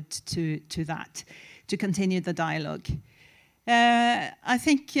forward to that, to continue the dialogue. I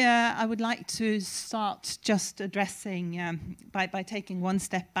think I would like to start just addressing, by taking one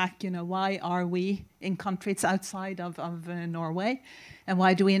step back, why are we in countries outside of Norway, and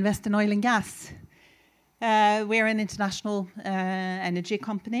why do we invest in oil and gas? We're an international energy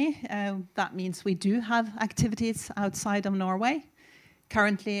company. That means we do have activities outside of Norway.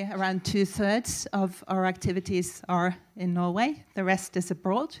 Currently, around 2/3 of our activities are in Norway. The rest is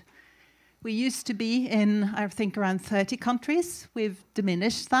abroad. We used to be in, I think, around 30 countries. We've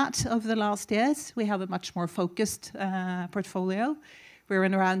diminished that over the last years. We have a much more focused portfolio. We're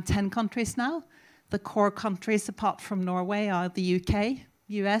in around 10 countries now. The core countries, apart from Norway, are the UK,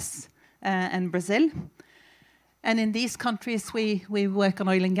 US, and Brazil. And in these countries, we work on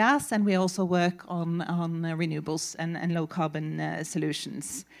oil and gas, and we also work on renewables and low-carbon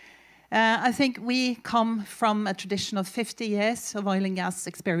solutions. I think we come from a tradition of 50 years of oil and gas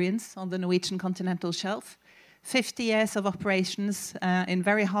experience on the Norwegian continental shelf, 50 years of operations in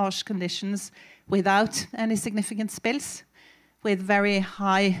very harsh conditions without any significant spills, with very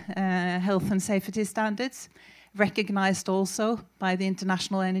high health and safety standards, recognized also by the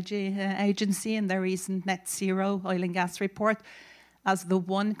International Energy Agency in their recent net zero oil and gas report as the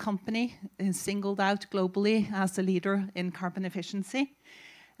one company singled out globally as a leader in carbon efficiency.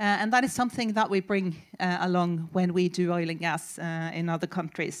 And that is something that we bring along when we do oil and gas in other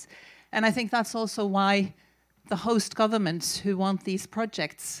countries. And I think that's also why the host governments who want these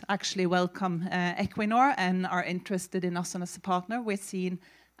projects actually welcome Equinor and are interested in us as a partner. We're seen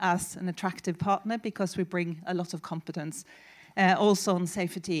as an attractive partner because we bring a lot of competence, also on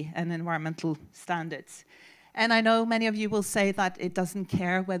safety and environmental standards. And I know many of you will say that it doesn't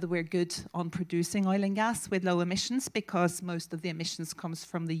care whether we're good on producing oil and gas with low emissions because most of the emissions comes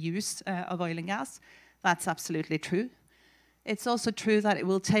from the use of oil and gas. That's absolutely true. It's also true that it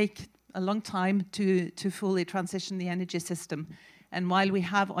will take a long time to fully transition the energy system. And while we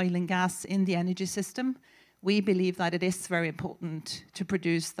have oil and gas in the energy system, we believe that it is very important to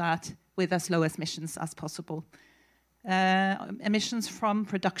produce that with as low emissions as possible. Emissions from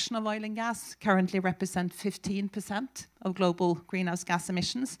production of oil and gas currently represent 15% of global greenhouse gas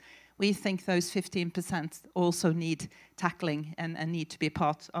emissions. We think those 15% also need tackling and need to be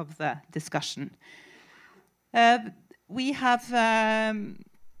part of the discussion. We have,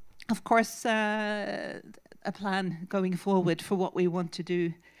 of course, a plan going forward for what we want to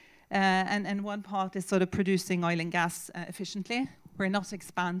do. And one part is sort of producing oil and gas efficiently. We're not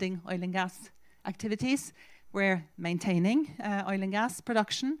expanding oil and gas activities. We're maintaining oil and gas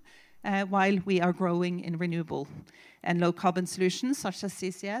production while we are growing in renewable and low carbon solutions such as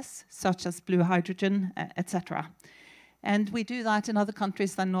CCS, such as blue hydrogen, etc. And we do that in other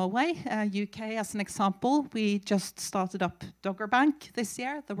countries than Norway. UK, as an example, we just started up Dogger Bank this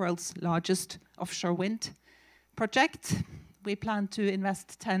year, the world's largest offshore wind project. We plan to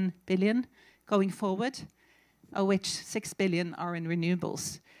invest 10 billion going forward, of which 6 billion are in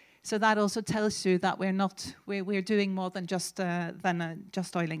renewables. So that also tells you that we're doing more than just oil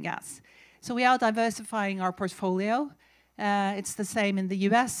and gas. So we are diversifying our portfolio. It's the same in the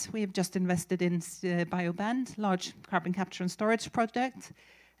US. We have just invested in BioBend, large carbon capture and storage project.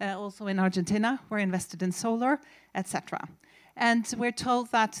 Also in Argentina, we're invested in solar, etc. And we're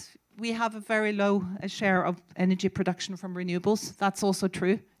told that we have a very low share of energy production from renewables. That's also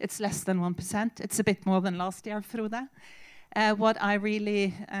true. It's less than 1%. It's a bit more than last year, Frode. What I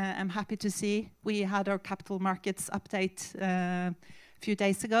really am happy to see, we had our capital markets update a few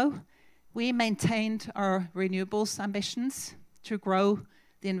days ago. We maintained our renewables ambitions to grow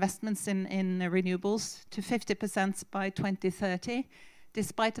the investments in renewables to 50% by 2030,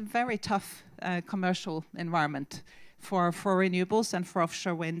 despite a very tough commercial environment for renewables and for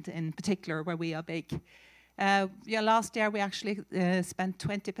offshore wind in particular, where we are big. Last year, we actually spent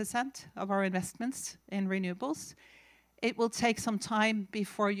 20% of our investments in renewables. It will take some time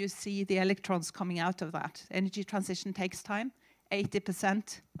before you see the electrons coming out of that. Energy transition takes time.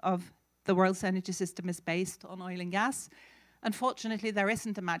 80% of the world's energy system is based on oil and gas. Unfortunately, there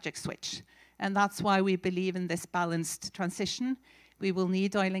isn't a magic switch. And that's why we believe in this balanced transition. We will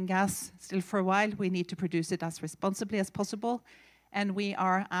need oil and gas still for a while. We need to produce it as responsibly as possible. And we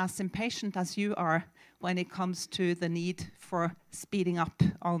are as impatient as you are when it comes to the need for speeding up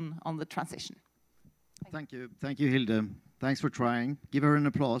on the transition. Thank you. Thank you, Hilde. Thanks for trying. Give her an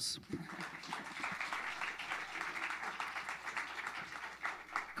applause.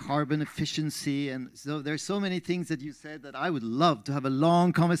 Carbon efficiency, and so there's so many things that you said that I would love to have a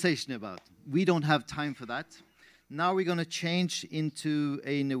long conversation about. We don't have time for that. Now we're going to change into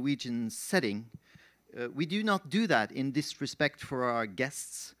a Norwegian setting. We do not do that in disrespect for our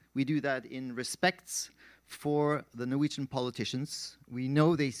guests. We do that in respect for the Norwegian politicians. We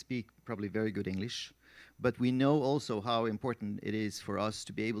know they speak probably very good English, but we know also how important it is for us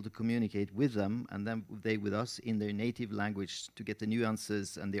to be able to communicate with them and then they with us in their native language to get the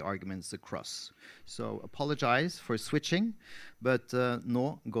nuances and the arguments across. So apologize for switching, but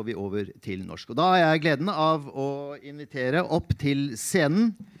nå går vi over til norsk. Og da jeg gleden av å invitere opp til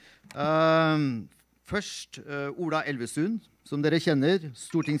scenen. Først Ola Elvestuen, som dere kjenner,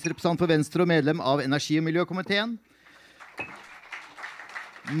 stortingsrepresentant for Venstre og medlem av Energi- og miljøkomiteen.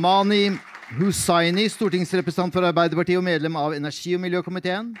 Mani Hussaini, stortingsrepresentant for Arbeiderpartiet og medlem av Energi- og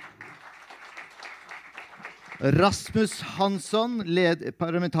miljøkomiteen. Rasmus Hansson,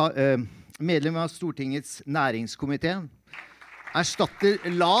 medlem av Stortingets næringskomité. Erstatter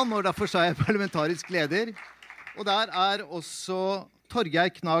Lan, og derfor sa jeg parlamentarisk leder. Og der også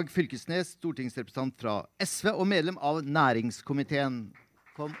Torgeir Knag Fylkesnes, stortingsrepresentant fra SV og medlem av næringskomiteen.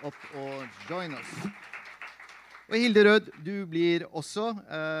 Kom opp og join oss. Og Hilde Rød, du blir også,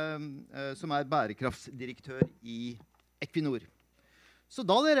 som bærekraftsdirektør i Equinor. Så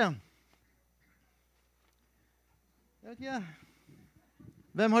da dere, jeg vet ikke,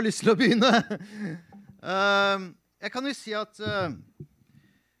 hvem har lyst til å begynne? Jeg kan jo si at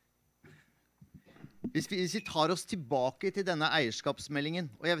hvis vi tar oss tilbake til denne eierskapsmeldingen,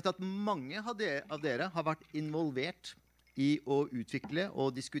 og jeg vet at mange av dere har vært involvert i å utvikle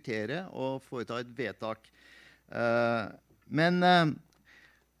og diskutere og foreta et vedtak. Men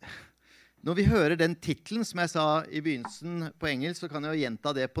når vi hører den titlen som jeg sa i begynnelsen på engelsk, så kan jeg jo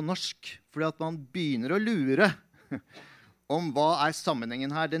gjenta det på norsk, fordi at man begynner å lure om hva sammenhengen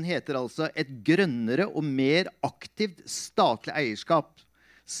her. Den heter altså et grønnere og mer aktivt statlig eierskap.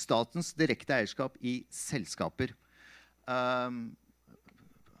 Statens direkte eierskap i selskaper.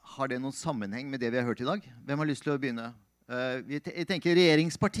 Har det noen sammenheng med det vi har hørt i dag? Hvem har lyst til å begynne? Jeg tenker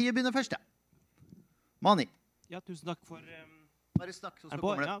regjeringspartiet begynner først, ja. Mani. Ja, tusen takk for... Bare snakk, så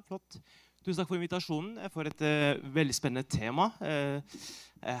kommer det. Ja, flott. Tusen takk for invitasjonen, for et veldig spennende tema.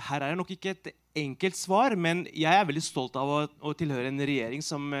 Her det nok ikke et enkelt svar, men jeg veldig stolt av å tilhøre en regjering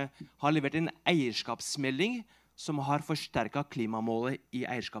som har levert en eierskapsmelding som har forsterket klimamålet i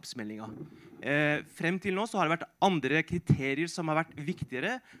eierskapsmeldingen. Frem til nå så har det vært andre kriterier som har vært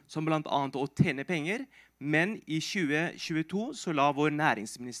viktigere, som blant annet å tjene penger, men i 2022 så la vår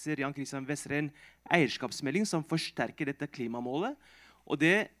næringsminister Jan Christian Vestre en eierskapsmelding som forsterker dette klimamålet, Og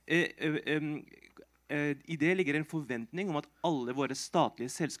i det ligger en forventning om at alle våre statlige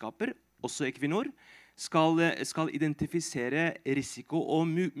selskaper, også Equinor, skal identifisere risiko og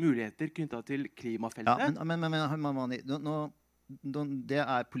muligheter knyttet til klimafeltet. Ja, men det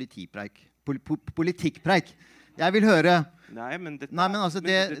politipreik. Politikkpreik. Jeg vil høre... Nei, men det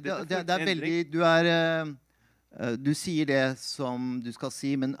er veldig... Du sier det som du skal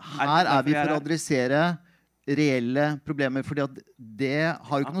si, men her vi for å adressere reelle problemer, fordi at det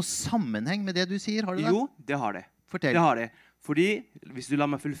har jo ikke noe sammenheng med det du sier, har du det? Jo, det har det. Fortell. Det har det. Fordi, hvis du lar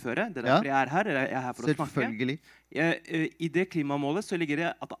meg fullføre, det er derfor jeg er her for å snakke. Selvfølgelig. I det klimamålet så ligger det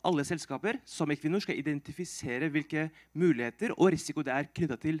at alle selskaper som Equinor skal identifisere hvilke muligheter og risiko det er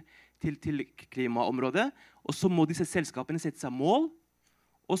knyttet til klimaområdet, og så må disse selskapene sette seg mål,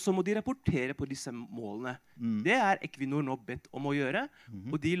 og så må de rapportere på disse målene. Det er Equinor nå bedt om å gjøre,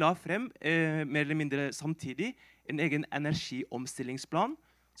 og de la frem mer eller mindre samtidig en egen energiomstillingsplan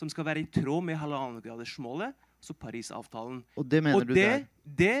som skal være i tråd med 1,5-gradersmålet, så Parisavtalen. Og det mener du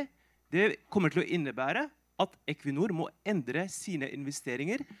det kommer til å innebære at Equinor må endre sine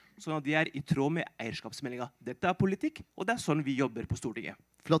investeringer, sånn at de er i tråd med eierskapsmeldingen. Dette er politikk, og det er sånn vi jobber på Stortinget.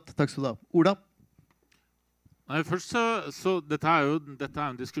 Flott, takk skal du ha. Ola? Nei, først så dette er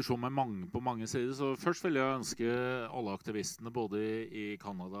en diskusjon på mange sider, så først vil jeg ønske alle aktivistene både i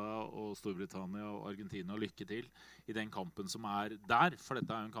Kanada og Storbritannia og Argentina lykke til i den kampen som er der, for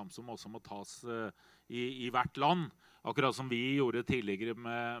dette er en kamp som også må tas i hvert land, akkurat som vi gjorde tidligere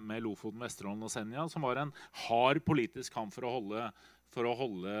med Lofoten, Vesterålen og Senja, som var en hard politisk kamp for å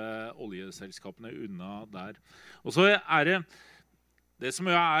holde oljeselskapene unna der. Og så det som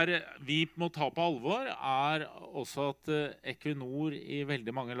vi må ta på alvor, er også at Equinor i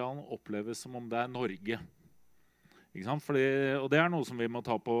veldig mange land oppleves som om det er Norge. Ikke sant? Og det er noe som vi må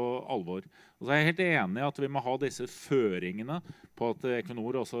ta på alvor. Og så er jeg helt enig i at vi må ha disse føringene på at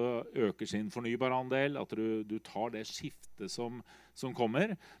Equinor også øker sin fornybarandel, at du tar det skiftet som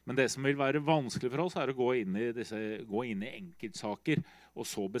kommer. Men det som vil være vanskelig for oss er å gå inn i enkeltsaker og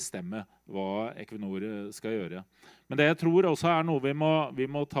så bestemme hva Equinor skal gjøre. Men det jeg tror også er noe vi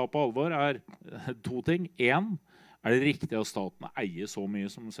må ta på alvor er to ting. En, er det riktig at staten eier så mye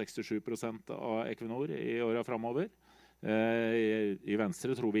som 67% av Equinor i årene fremover? I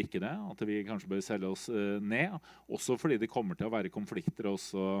Venstre tror vi ikke det, at vi kanskje bør selge oss ned, også fordi det kommer til å være konflikter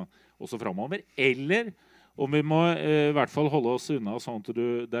også fremover. Eller om vi må i hvert fall holde oss unna sånn at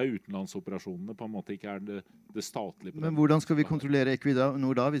det er utenlandsoperasjonene på en måte ikke er det statlige. Men hvordan skal vi kontrollere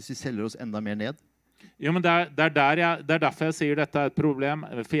Equinor da, hvis vi selger oss enda mer ned? Jo, men det er derfor jeg sier dette er et problem.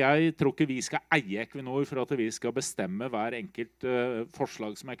 For jeg tror ikke vi skal eie Equinor for at vi skal bestemme hver enkelt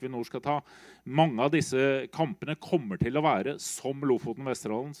forslag som Equinor skal ta. Mange av disse kampene kommer til å være, som Lofoten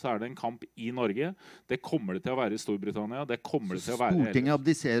Vesterålen, så er det en kamp i Norge. Det kommer det til å være i Storbritannia. Det kommer det til å være Stortinget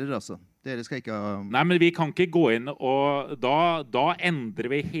abdiserer altså? Dere skal ikke ha... Nei, men vi kan ikke gå inn, og da endrer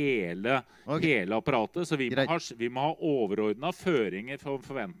vi hele apparatet. Så vi må ha overordnet føringer for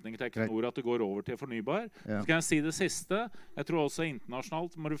forventninger til Equinor at det går over til fornybar. Så kan jeg si det siste. Jeg tror også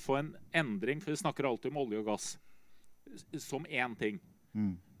internasjonalt må du få en endring, for vi snakker alltid om olje og gass som en ting.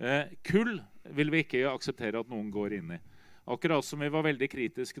 Kull vil vi ikke akseptere at noen går inn i. Akkurat som vi var veldig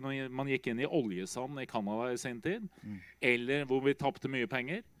kritiske når man gikk inn i oljesand i Kanada i sin tid, eller hvor vi tappte mye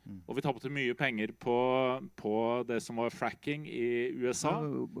penger, og vi tappte mye penger på det som var fracking i USA,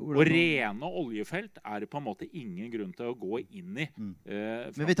 og rene oljefelt er det på en måte ingen grunn til å gå inn i.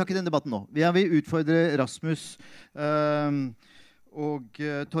 Men vi tar ikke den debatten nå. Vi vil utfordre Rasmus og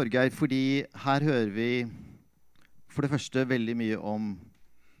Torgeir, fordi her hører vi for det første veldig mye om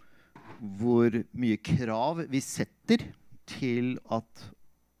hvor mye krav vi setter til at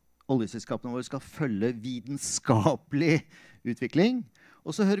oljeselskapene våre skal følge vitenskapelig utvikling.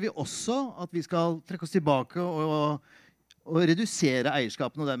 Og så hører vi også at vi skal trekke oss tilbake og redusere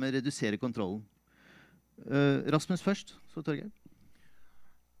eierskapen, og dermed redusere kontrollen. Rasmus først, så Torgeir.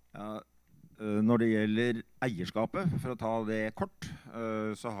 Ja, når det gjelder eierskapet, for å ta det kort,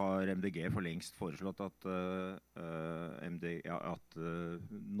 så har MDG for lengst foreslått at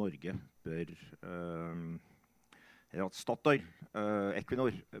Norge bør... at Statoil,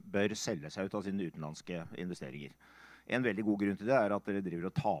 Equinor, bør selge seg ut av sine utenlandske investeringer. En veldig god grunn til det er at dere driver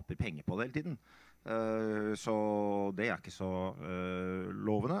og taper penger på det hele tiden. Så det er ikke så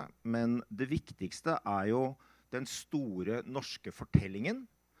lovende. Men det viktigste er jo den store norske fortellingen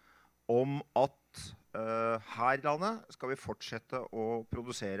om at her i landet skal vi fortsette å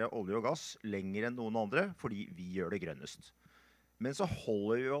produsere olje og gass lenger enn noen andre, fordi vi gjør det grønnest. Men så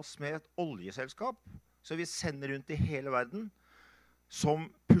holder vi oss med et oljeselskap, så vi sender rundt i hele verden, som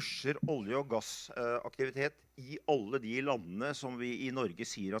pusher olje- og gassaktivitet i alle de landene som vi i Norge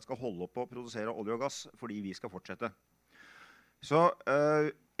sier at skal holde opp å produsere olje og gass, fordi vi skal fortsette. Så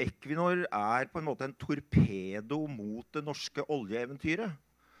Equinor på en måte en torpedo mot det norske oljeeventyret.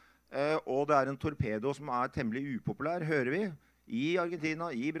 Og det en torpedo som temmelig upopulær, hører vi. I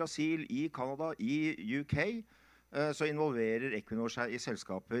Argentina, i Brasil, i Canada, i UK, så involverer Equinor seg i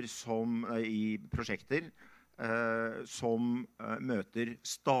selskaper i prosjekter som møter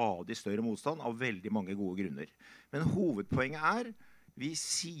stadig større motstand av veldig mange gode grunner. Men hovedpoenget vi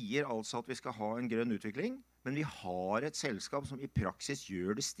sier altså at vi skal ha en grønn utvikling, men vi har et selskap som i praksis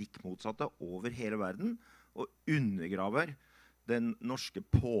gjør det stikk motsatte over hele verden, og undergraver den norske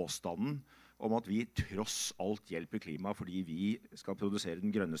påstanden om at vi tross alt hjelper klima fordi vi skal produsere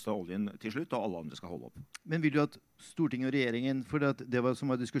den grønneste oljen til slutt, og alle andre skal holde opp. Men vil du at Stortinget og regjeringen, for det var som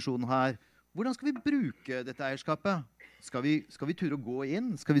var diskusjonen her, hvordan skal vi bruke dette eierskapet? Skal vi ture å gå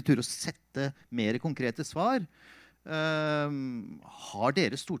inn? Skal vi ture å sette mer konkrete svar? Har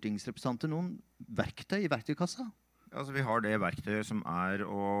dere stortingsrepresentanter noen verktøy i verktøykassa? Altså, vi har det verktøyet som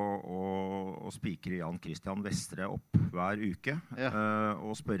å spikre Jan Christian Vestre opp hver uke,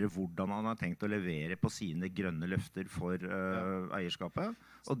 og spørre hvordan han har tenkt å levere på sine grønne løfter for eierskapet.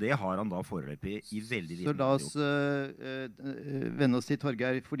 Og det har han da foreløpig i veldig liten grad. Så la oss vende oss til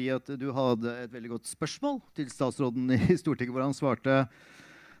Torgeir, fordi at du hadde et veldig godt spørsmål til statsråden i Stortinget, hvor han svarte: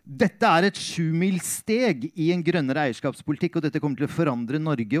 dette et 7-milssteg i en grønnere eierskapspolitikk, og dette kommer til å forandre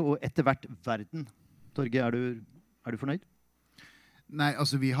Norge og etter hvert verden. Torgeir, er du fornøyd? Nei,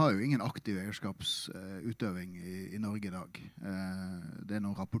 altså vi har jo ingen aktiv eierskapsutøving i Norge i dag. Det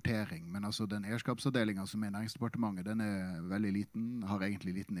noen rapportering, men altså den eierskapsavdelingen som i Næringsdepartementet, den veldig liten, har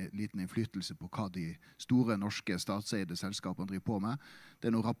egentlig liten innflytelse på hva de store norske statseide selskapene driver på med. Det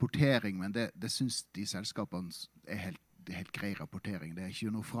noen rapportering, men det synes de selskapene helt grei rapportering. Det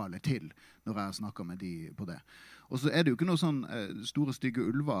ikke noe fra eller til når jeg snakker med de på det. Og så det jo ikke noe sånn store stygge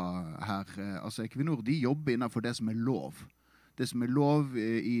ulver her. Altså Equinor, de jobber innenfor det som lov. Det som lov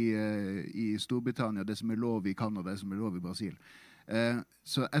i Storbritannia, det som lov i Canada, det som lov i Brasil.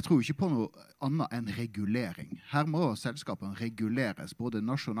 Så jeg tror ikke på noe annet enn regulering. Her må selskapene reguleres, både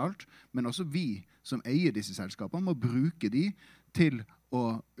nasjonalt, men også vi som eier disse selskapene må bruke de til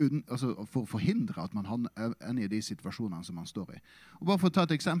for å forhindre at man ender i de situasjonene som man står i. Og bare for å ta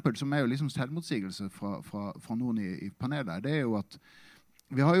et eksempel som jo liksom selvmotsigelse fra noen i panelet, det jo at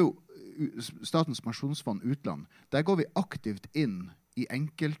vi har jo Statens pensjonsfond utland. Der går vi aktivt inn i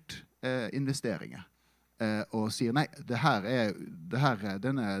enkeltinvesteringer og sier nei, det her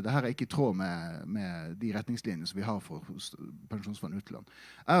ikke i tråd med de retningslinjene som vi har for pensjonsfond utland.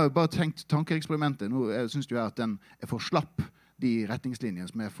 Jeg har bare tenkt tankeeksperimentet. Nå synes du at den for slapp, de retningslinjene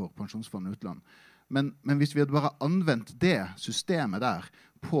som for pensjonsfond utland. Men hvis vi hadde bare anvendt det systemet der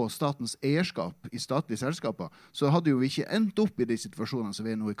på statens eierskap i statlige selskaper, så hadde jo vi ikke endt opp i de situasjonene som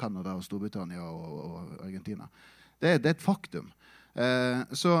vi nå i Canada og Storbritannia og Argentina. Det et faktum.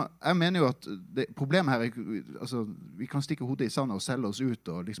 Så jeg mener jo at problemet her altså, vi kan stikke hodet i sanden og selge oss ut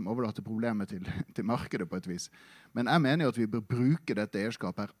og liksom overlate problemet til markedet på et vis. Men jeg mener jo at vi bør bruke dette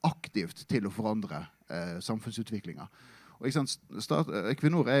eierskapet her aktivt til å forandre samfunnsutviklingen. Og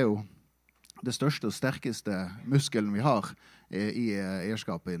Equinor jo det største og sterkeste muskelen vi har i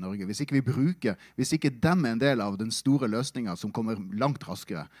eierskapet i Norge. Hvis ikke vi bruker, hvis ikke dem en del av den store løsningen som kommer langt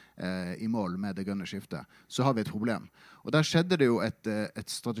raskere i mål med det grønne skiftet, så har vi et problem. Og der skjedde det jo et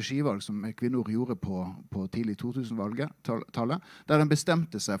strategivalg som Equinor gjorde på tidlig 2000-tallet, der den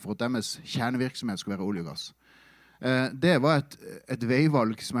bestemte seg for at deres kjernevirksomhet skulle være olje og gass. Det var et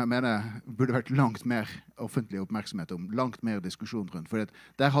veivalg som jeg mener burde vært langt mer offentlig oppmerksomhet om, langt mer diskusjon rundt, for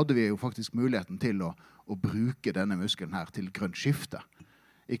der hadde vi jo faktisk muligheten til å bruke denne muskelen her til grønt skifte,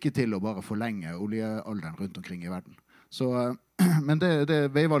 ikke til å bare forlenge oljealderen rundt omkring i verden. Så, men det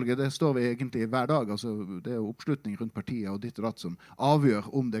veivalget, det står vi egentlig hver dag, altså det jo oppslutning rundt partiet og ditt og datt som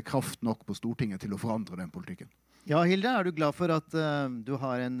avgjør om det kraft nok på Stortinget til å forandre den politikken. Ja, Hilde, du glad for at du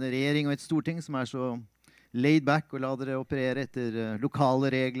har en regjering og et storting som så laid back og la dere operere etter lokale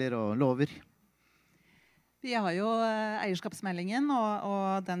regler og lover? Vi har jo eierskapsmeldingen,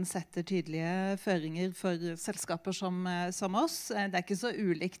 og den setter tydelige føringer for selskaper som oss. Det ikke så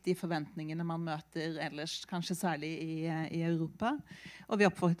ulikt de forventningene man møter ellers, kanskje særlig i Europa. Og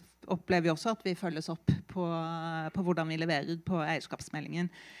vi opplever også at vi følges opp på hvordan vi leverer på eierskapsmeldingen.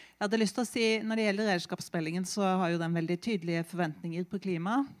 Jeg hadde lyst til å si, når det gjelder eierskapsmeldingen, så har jo den veldig tydelige forventninger på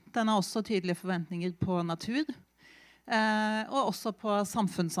klima. Den har også tydelige forventninger på natur, og også på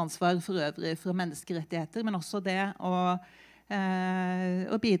samfunnsansvar for øvrig, for menneskerettigheter, men også det å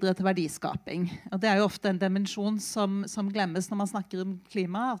og bidra til verdiskaping. Og det jo ofte en dimensjon som glemmes når man snakker om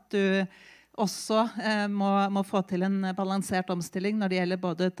klima, at du også må få til en balansert omstilling når det gjelder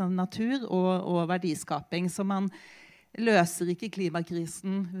både natur og verdiskaping. Så man løser ikke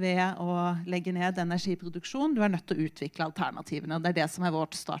klimakrisen ved å legge ned energiproduksjon. Du nødt til å utvikle alternativene. Og det det som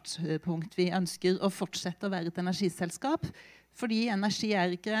vårt startpunkt. Vi ønsker å fortsette å være et energiselskap, fordi energi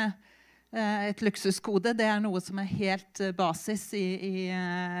ikke et luksuskode. Det noe som helt basis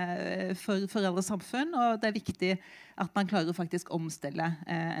for alle samfunn, og det viktig at man klarer å faktisk omstille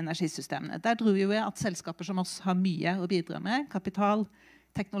energisystemene. Der tror vi at selskaper som oss har mye å bidra med, kapital,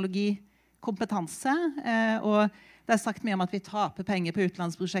 teknologi, kompetanse, og det sagt mye om at vi taper penger på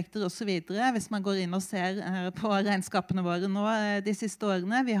utenlandsprosjekter og så videre. Hvis man går inn og ser på regnskapene våre nå de siste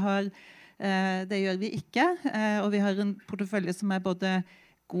årene, det gjør vi ikke, og vi har en portefølje som både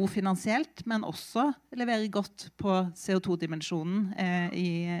god finansielt, men også leverer godt på CO2-dimensjonen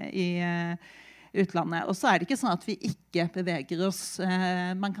i utlandet. Og så det ikke sånn at vi ikke beveger oss.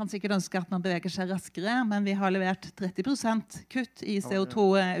 Man kan sikkert ønske at man beveger seg raskere, men vi har levert 30% kutt i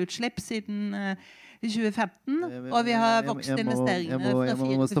CO2-utslipp siden 2015, og vi har vokst investeringene fra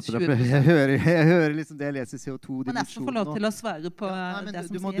 4 til 20%. Jeg hører liksom det jeg leser CO2-dimensjonen. Man nesten får lov til å svare på det som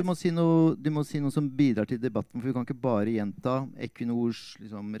sies. Du må si noe som bidrar til debatten, for vi kan ikke bare gjenta Equinors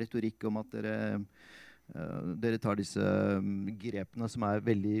retorikk om at dere tar disse grepene som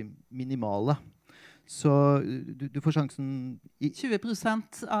veldig minimale. Så du får sjansen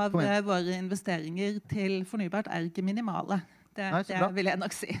 20% av våre investeringer til fornybart ikke minimale. Det vil jeg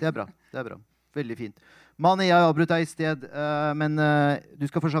nok si. Det bra. Veldig fint. Mani, jeg avbrøt deg i sted, men du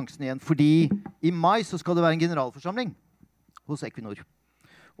skal få sjansen igjen, fordi i mai så skal det være en generalforsamling hos Equinor.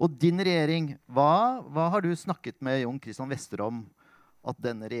 Og din regjering, hva har du snakket med Jon Christian Wester om at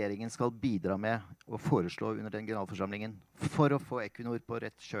denne regjeringen skal bidra med å foreslå under den generalforsamlingen for å få Equinor på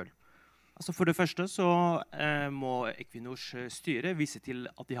rett kjøl? Altså for det første så må Equinors styre vise til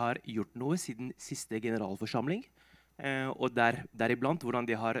at de har gjort noe siden siste generalforsamling, og deriblant hvordan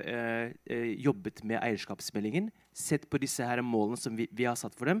de har jobbet med eierskapsmeldingen, sett på disse her målene som vi har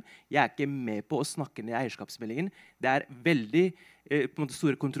satt for dem. Jeg ikke med på å snakke ned eierskapsmeldingen. Det veldig på en måte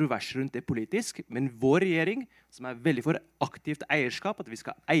store kontroverser rundt det politisk, men vår regjering, som veldig for aktivt eierskap, at vi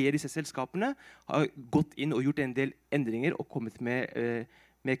skal eie disse selskapene, har gått inn og gjort en del endringer og kommet med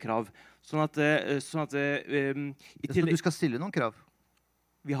krav. Så du skal stille noen krav?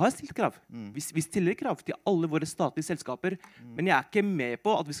 Vi har stilt krav. Vi stiller krav til alle våre statlige selskaper, men jeg ikke med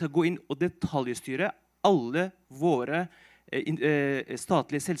på at vi skal gå inn og detaljstyre alle våre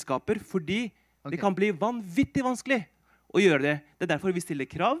statlige selskaper, fordi det kan bli vanvittig vanskelig å gjøre det. Det derfor vi stiller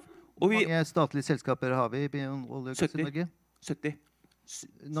krav. Hvor mange statlige selskaper har vi i olje og gass i Norge? 70.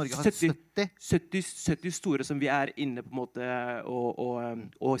 Norge har 70 store som vi inne på en måte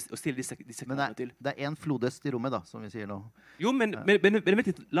og stille disse kravene til. Men det en flodhest i rommet da, som vi sier nå. Jo, men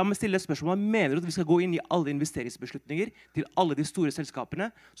la meg stille spørsmål. Mener du at vi skal gå inn i alle investeringsbeslutninger til alle de store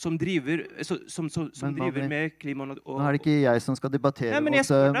selskapene som driver med klima og... Nå det ikke jeg som skal debattere. Nei,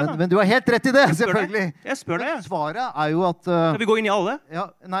 men du har helt rett i det, selvfølgelig. Jeg spør deg. Svaret jo at... Skal vi gå inn i alle?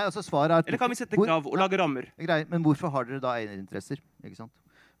 Ja, nei, altså svaret Eller kan vi sette krav og lage rammer? Greit, men hvorfor har dere da eierinteresser? Ikke sant?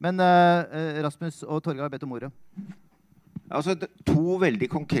 Men Rasmus og Torgeir har bedt om ordet. Altså, to veldig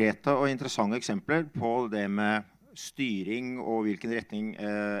konkrete og interessante eksempler på det med styring og hvilken retning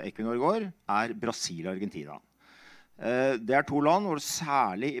Equinor går, Brasil og Argentina. Det to land hvor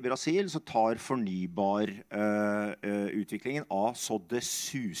særlig i Brasil så tar fornybar-utviklingen av så det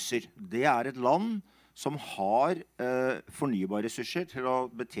suser. Det et land som har fornybarressurser til å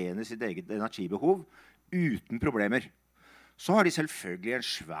betjene sitt eget energibehov uten problemer. Så har de selvfølgelig en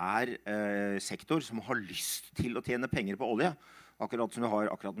svær sektor som har lyst til å tjene penger på olje, akkurat som vi har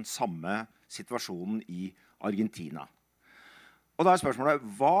akkurat den samme situasjonen i Argentina. Og da spørsmålet,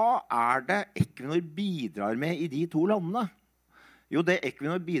 hva det Equinor bidrar med i de to landene? Jo, det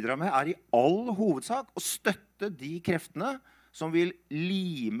Equinor bidrar med i all hovedsak å støtte de kreftene som vil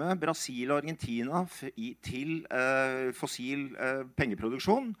lime Brasil og Argentina til fossil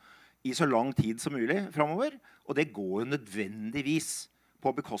pengeproduksjon i så lang tid som mulig fremover, og det går jo nødvendigvis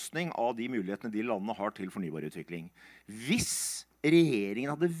på bekostning av de mulighetene de landene har til fornybarutvikling. Hvis regjeringen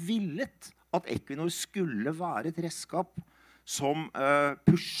hadde villet at Equinor skulle være et redskap som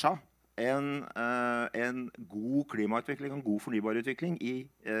pusha en god klimautvikling, en god fornybarutvikling i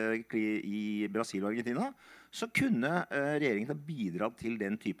Brasil og Argentina, så kunne regjeringen ha bidratt til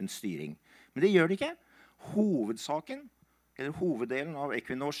den typen styring. Men det gjør det ikke. Hoveddelen av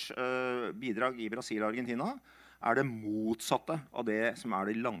Equinors bidrag i Brasil og Argentina det motsatte av det som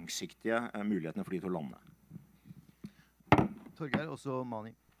de langsiktige mulighetene for de to landene. Torgeir, og så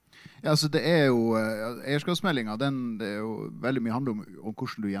Mani. Ja, altså det jo eierskapsmeldingen, det jo veldig mye handler om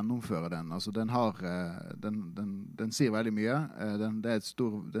hvordan du gjennomfører den. Altså den sier veldig mye. Det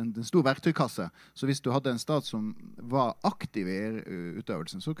en stor verktøykasse. Så hvis du hadde en stat som var aktiv i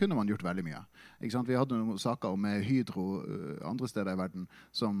utøvelsen, så kunne man gjort veldig mye. Ikke sant? Vi hadde noen saker om Hydro andre steder i verden,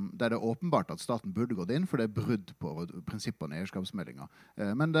 der det åpenbart at staten burde gått inn, for det brudd på prinsippene i eierskapsmeldingen.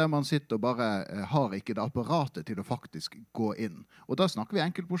 Men der man sitter og bare har ikke det apparatet til å faktisk gå inn. Og da snakker vi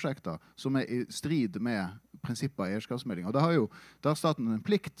enkeltprosjekter som i strid med prinsippet i eierskapsmeldingen. Og da har staten en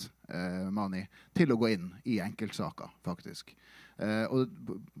plikt, Mani, til å gå inn i enkeltsaker, faktisk. Og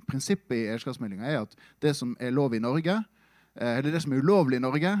prinsippet i eierskapsmeldingen at det som lov i Norge, eller det som ulovlig i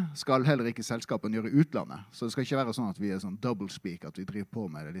Norge, skal heller ikke selskapene gjøre i utlandet. Så det skal ikke være sånn at vi sånn double speak, at vi driver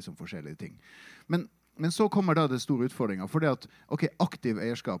på med liksom forskjellige ting. Men så kommer da det store utfordringer, fordi at, aktiv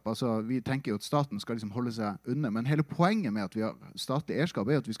eierskap, altså vi tenker jo at staten skal liksom holde seg unna, men hele poenget med at vi har statlig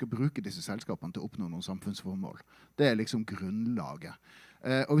eierskap at vi skal bruke disse selskapene til å oppnå noen samfunnsformål. Det liksom grunnlaget.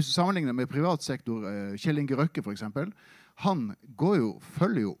 Og hvis du sammenligner med privat sektor, Kjell Inge Røkke for eksempel, han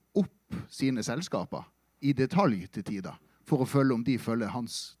følger jo opp sine selskaper i detalj til tider, for å følge om de følger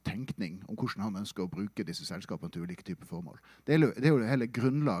hans tenkning om hvordan han ønsker å bruke disse selskapene til ulike typer formål. Det jo det hele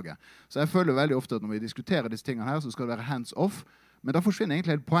grunnlaget. Så jeg føler veldig ofte at når vi diskuterer disse tingene her, så skal det være hands off, men da forsvinner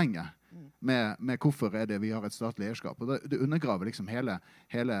egentlig hele poenget med hvorfor det vi har et statlig eierskap. Og det undergraver liksom hele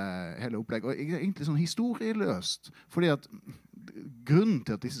opplegg. Og egentlig sånn historieløst, fordi at grunnen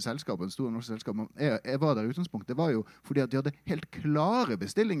til at disse selskapene, store norske selskapene, var der i utgangspunkt, det var jo fordi at de hadde helt klare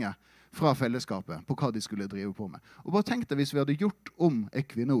bestillinger fra fellesskapet på hva de skulle drive på med. Og bare tenk deg hvis vi hadde gjort om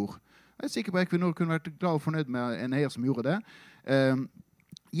Equinor. Jeg sikker på at Equinor kunne vært glad og fornøyd med en eier som gjorde det.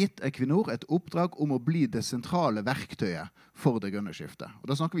 Gitt Equinor et oppdrag om å bli det sentrale verktøyet for det grønne skiftet. Og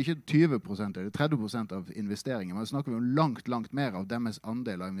da snakker vi ikke 20% eller 30% av investeringen, men da snakker vi om langt mer av deres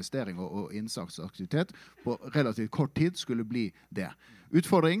andel av investering og innsats og aktivitet på relativt kort tid skulle bli det.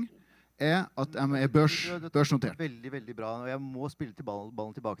 Utfordring at de børsnotert. Veldig, veldig bra. Og jeg må spille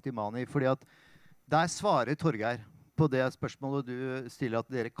ballen tilbake til Mani, fordi at der svarer Torgeir på det spørsmålet du stiller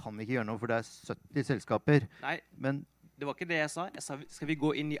at dere kan ikke gjøre noe, for det 70 selskaper. Nei, men det var ikke det jeg sa. Jeg sa, skal vi gå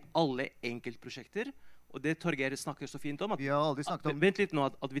inn i alle enkeltprosjekter? Og det Torgeir snakker så fint om. Vi har aldri snakket om... Vent litt nå,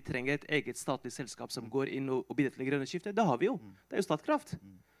 at vi trenger et eget statlig selskap som går inn og bidrar til det grønne skiftet. Det har vi jo. Det jo Statkraft.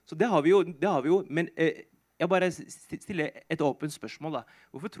 Så det har vi jo. Men jeg bare stiller et åpent spørsmål da.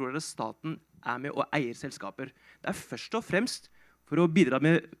 Hvorfor tror dere staten med og eier selskaper? Det først og fremst for å bidra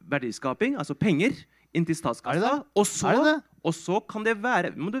med verdiskaping, altså penger, inn til statskassa. Og så kan det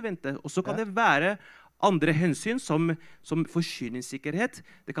være... Må du vente. Og så kan det være... andre hensyn som forsyningssikkerhet.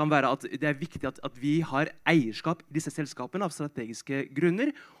 Det kan være at det viktig at vi har eierskap i disse selskapene av strategiske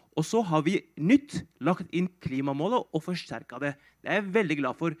grunner. Og så har vi nytt lagt inn klimamålet og forsterket det. Det jeg veldig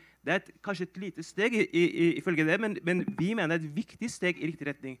glad for. Det kanskje et lite steg ifølge det, men vi mener det et viktig steg i riktig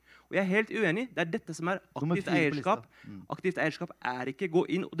retning. Og jeg helt uenig. Det dette som aktivt eierskap. Aktivt eierskap ikke gå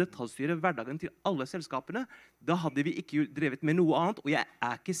inn og detaljstyre hverdagen til alle selskapene. Da hadde vi ikke drevet med noe annet, og jeg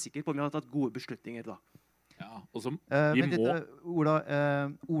ikke sikker på om vi hadde tatt gode beslutninger da. Ja, og så,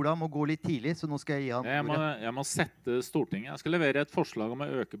 Ola må gå litt tidlig, så nå skal jeg gi han ordet. Jeg må sette Stortinget. Jeg skal levere et forslag om å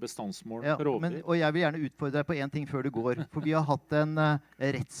øke bestandsmål for rovdyr. Og jeg vil gjerne utfordre deg på en ting før du går. For vi har hatt en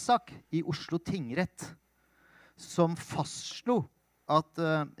rettssak i Oslo tingrett som fastslo at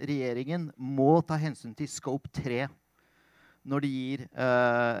regjeringen må ta hensyn til scope 3 når de gir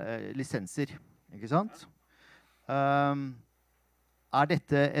lisenser. Ikke sant?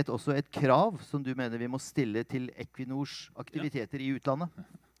 Dette også et krav som du mener vi må stille til Equinors aktiviteter i utlandet?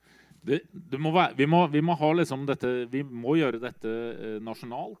 Vi må ha liksom dette, vi må gjøre dette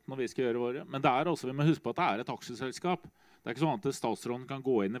nasjonalt når vi skal gjøre våre, men det også, vi må huske på at det et aksjeselskap. Det ikke sånn at statsråden kan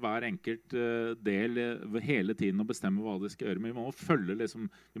gå inn i hver enkelt del hele tiden og bestemme hva de skal gjøre, men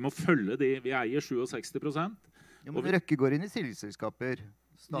vi må følge de, vi eier 67%. Ja, men Røkke går inn i sildeselskaper.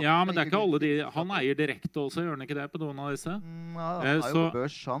 Ja, men det ikke alle de. Han eier direkte også, gjør han ikke det på noen av disse? Han jo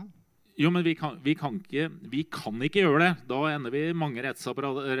børs, han. Jo, men vi kan ikke gjøre det. Da ender vi i mange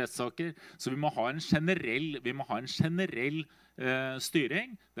rettssaker. Så vi må ha en generell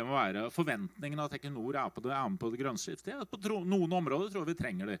styring. Det må være forventningen at Equinor på det grønne skiftet. På noen områder tror jeg vi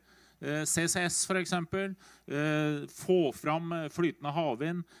trenger det. CCS for eksempel, få fram flytende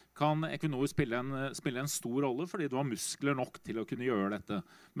havvind, kan Equinor spille en stor rolle, fordi du har muskler nok til å kunne gjøre dette.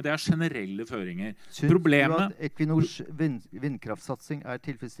 Men det generelle føringer. Syns du at Equinors vindkraftsatsing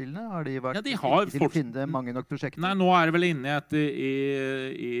tilfredsstillende? Har de vært til å finne mange nok prosjekter? Nei, nå det vel inne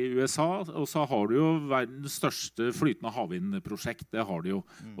i USA, og så har du jo verdens største flytende havvind prosjekt, det har de jo.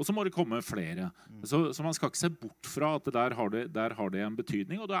 Og så må det komme flere. Så man skal ikke se bort fra at der har det en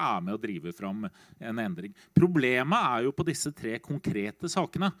betydning, og det er med å drive fram en endring. Problemet jo på disse 3 konkrete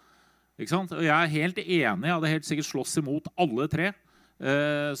sakene. Ikke sant? Og jeg helt enig, jeg hadde helt sikkert slåss imot alle 3.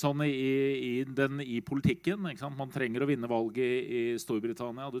 Sånn i politikken, ikke sant? Man trenger å vinne valget i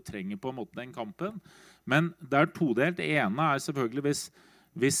Storbritannia, og du trenger på en måte den kampen. Men det todelt. Det ene selvfølgelig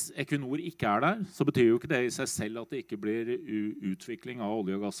hvis Equinor ikke der, så betyr jo ikke det i seg selv at det ikke blir utvikling av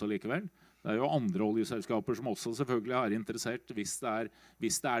olje og gass likevel. Det jo andre oljeselskaper som også selvfølgelig interessert hvis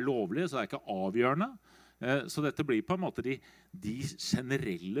det lovlig, så det ikke avgjørende. Så dette blir på en måte de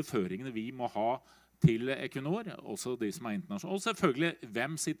generelle føringene vi må ha til Equinor, også de som internasjonale. Og selvfølgelig,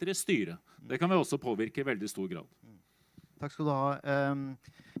 hvem sitter i styret? Det kan vi også påvirke i veldig stor grad. Takk skal du ha.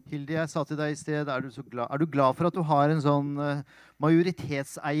 Hilde, jeg sa til deg i sted, er du glad for at du har en sånn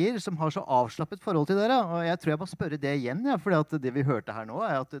majoritetseier som har så avslappet forhold til dere? Og jeg tror jeg må spørre det igjen, fordi at det vi hørte her nå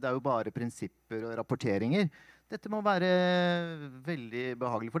at det jo bare prinsipper og rapporteringer. Dette må være veldig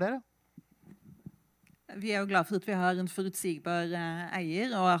behagelig for dere. Vi jo glad for at vi har en forutsigbar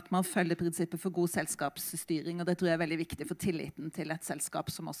eier, og at man følger prinsippet for god selskapsstyring. Og det tror jeg veldig viktig for tilliten til et selskap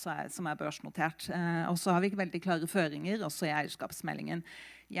som også som børsnotert. Og så har vi veldig klare føringer, også i eierskapsmeldingen.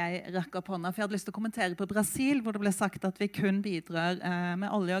 Jeg rakk opp hånda, for jeg hadde lyst til å kommentere på Brasil, hvor det ble sagt at vi kun bidrar med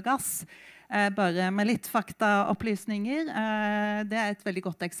olje og gass. Bare med litt faktaopplysninger. Det et veldig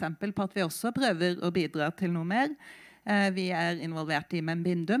godt eksempel på at vi også prøver å bidra til noe mer. Vi involvert i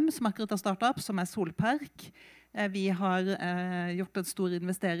Membindum, som akkurat har startet opp, som solpark. Vi har gjort en stor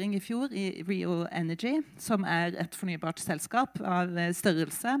investering i fjor i Rio Energy, som et fornybart selskap av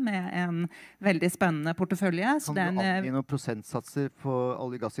størrelse med en veldig spennende portefølje. Kan du angi noen prosentsatser på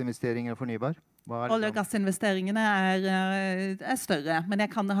olje- og gassinvesteringer og fornybar? Olje- og gassinvesteringene større, men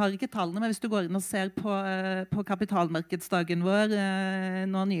jeg har ikke tallene, men hvis du går inn og ser på kapitalmarkedsdagen vår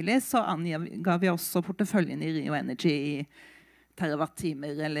nå nylig, så anga vi også porteføljen i Rio Energy i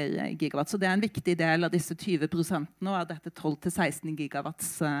terawatt-timer eller gigawatt. Så det en viktig del av disse 20% nå, av dette 12-16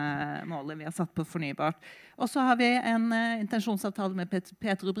 gigawatts-målet vi har satt på fornybart. Og så har vi en intensjonsavtale med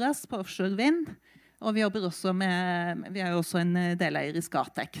Petrobras på offshore vind. Og vi jobber også vi jo også en deleier i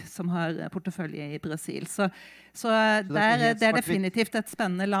Scatec, som har portefølje i Brasil. Så det definitivt et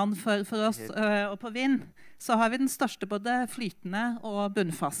spennende land for oss. Og på vind så har vi den største både flytende og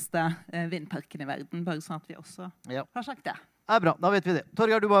bunnfaste vindparken i verden, bare sånn at vi også har sagt det. Bra, da vet vi det.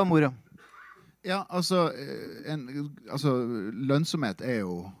 Torgeir, du ba om ordet. Ja, altså lønnsomhet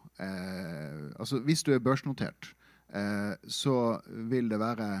jo hvis du børsnotert, så vil det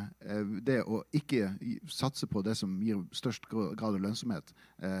være det å ikke satse på det som gir størst grad av lønnsomhet,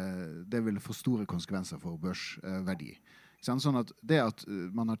 det vil få store konsekvenser for børsverdi. Sånn at det at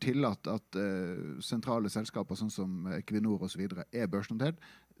man har tillatt at sentrale selskaper sånn som Equinor og så videre børsnotert,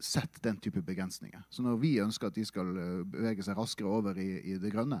 sett den type begrensninger. Så når vi ønsker at de skal bevege seg raskere over i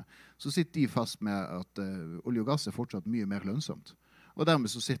det grønne, så sitter de fast med at olje og gass fortsatt mye mer lønnsomt. Og dermed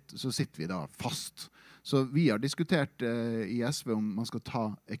så sitter vi da fast. Så vi har diskutert i SV om man skal ta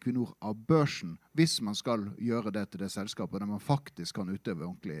Equinor av børsen, hvis man skal gjøre det til det selskapet der man faktisk kan utøve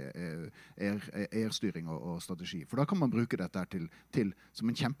ordentlig eierstyring og strategi. For da kan man bruke dette til som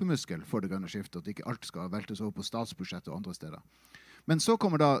en kjempemuskel for det grønne skiftet, at ikke alt skal veltes over på statsbudsjettet og andre steder. Men så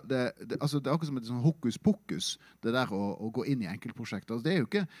kommer da, det akkurat som et sånn hokus pokus, det der å gå inn i enkeltprosjekter. Det jo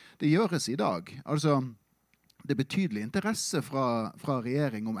ikke, det gjøres i dag. Altså, det betydelig interesse fra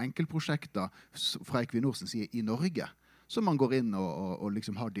regjering om enkeltprosjekter fra Equinors side i Norge, som man går inn og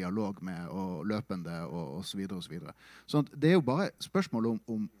liksom har dialog med, og løpende, og så videre, og så videre. Så det jo bare spørsmål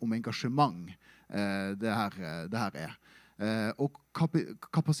om engasjement, det her og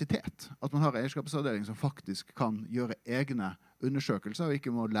kapasitet. At man har eierskapsavdeling som faktisk kan gjøre egne undersøkelser, og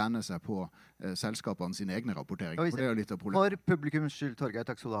ikke må lene seg på selskapene sine egne rapporteringer. For det jo litt av problemet. For publikums skyld, Torgeir,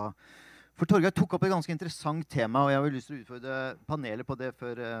 takk skal du ha. For Torgeir tok opp et ganske interessant tema, og jeg har lyst til å utfordre panelet på det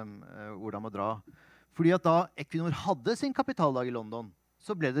før Ola må dra. Fordi at da Equinor hadde sin kapitaldag i London,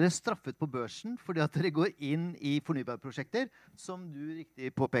 så ble dere straffet på børsen fordi at dere går inn i fornybarprosjekter som du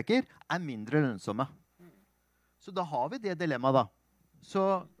riktig påpeker, mindre lønnsomme. Så da har vi det dilemmaet da.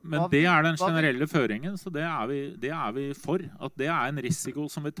 Men det den generelle føringen, så det vi for. At det en risiko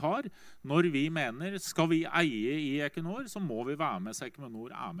som vi tar. Når vi mener, skal vi eie i Equinor, så må vi være med, så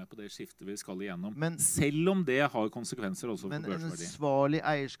Equinor med på det skiftet vi skal igjennom. Selv om det har konsekvenser også for børsverdi. Men en ansvarlig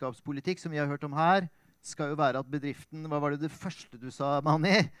eierskapspolitikk, som vi har hørt om her, skal jo være at bedriften, hva var det første du sa,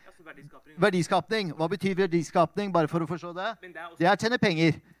 Mani? Verdiskapning. Hva betyr verdiskapning, bare for å forstå det? Det er å tjene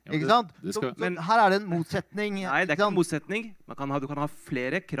penger, ikke sant? Så her er det en motsetning. Nei, det er ikke en motsetning. Du kan ha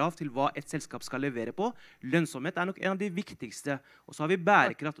flere krav til hva et selskap skal levere på. Lønnsomhet er nok en av de viktigste. Og så har vi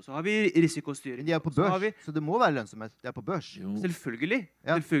bærekraft, og så har vi risikostyring. Men de er på børs, så det må være lønnsomhet. Det er på børs. Selvfølgelig,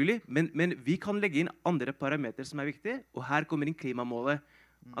 selvfølgelig. Men vi kan legge inn andre parametre som er viktige, og her kommer inn klimamålet.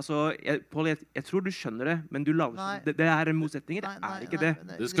 Altså, Paul, jeg tror du skjønner det, men det er motsetninger. Det er ikke det.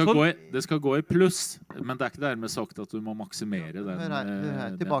 Det skal gå i pluss, men det er ikke dermed sagt at du må maksimere den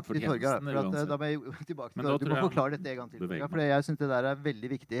tilbake til Torgeir. Du må forklare dette en gang til, for jeg synes det der er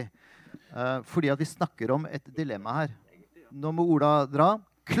veldig viktig. Fordi at vi snakker om et dilemma her. Nå må Ola dra.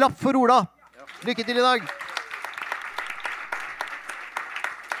 Klapp for Ola! Lykke til i dag!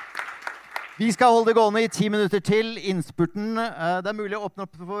 Vi skal holde det gående i 10 minutter til innspurten. Det er mulig å åpne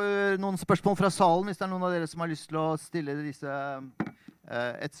opp for noen spørsmål fra salen, hvis det er noen av dere som har lyst til å stille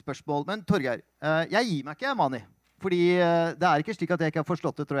et spørsmål. Men Torgeir, jeg gir meg ikke, Mani. Fordi det er ikke slik at jeg ikke har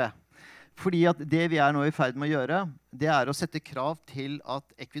forstått det, tror jeg. Fordi at det vi er nå i ferd med å gjøre, det er å sette krav til at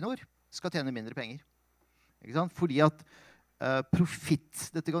Equinor skal tjene mindre penger. Ikke sant? Fordi at profitt,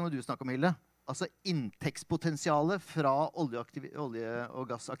 dette kan jo du snakke om, Hilde, altså inntektspotensialet fra olje- og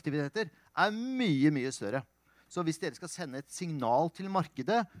gassaktiviteter er mye, mye større. Så hvis dere skal sende et signal til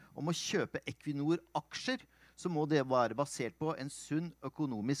markedet om å kjøpe Equinor-aksjer, så må det være basert på en sunn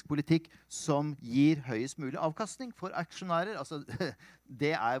økonomisk politikk som gir høyest mulig avkastning for aksjonærer. Altså,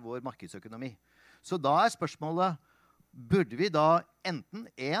 det er vår markedsøkonomi. Så da er spørsmålet, burde vi da enten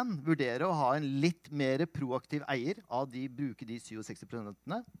vurdere å ha en litt mer proaktiv eier av bruke de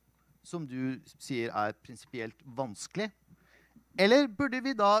 67%, som du sier er prinsipielt vanskelig, eller burde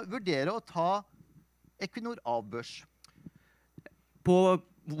vi da vurdere å ta Equinor av børs? På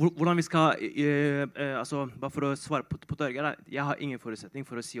hvordan vi skal, altså, bare for å svare på Torgeir, jeg har ingen forutsetning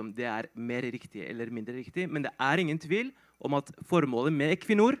for å si om det er mer riktig eller mindre riktig, men det er ingen tvil om at formålet med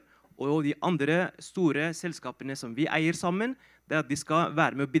Equinor og de andre store selskapene som vi eier sammen, det er at de skal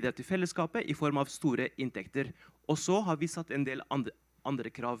være med å bidra til fellesskapet i form av store inntekter. Og så har vi satt en del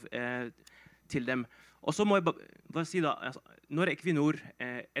andre krav til dem. Og så må jeg bare si da, altså, når Equinor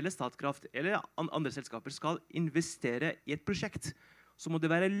eller Statkraft eller andre selskaper skal investere i et prosjekt, så må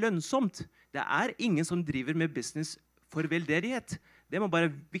det være lønnsomt. Det er ingen som driver med business for veldedighet. Det må bare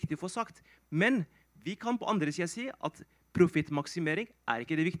viktig å få sagt. Men vi kan på andre siden si at profittmaksimering er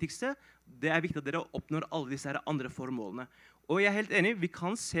ikke det viktigste. Det er viktig at dere oppnår alle disse andre formålene. Og jeg er helt enig, vi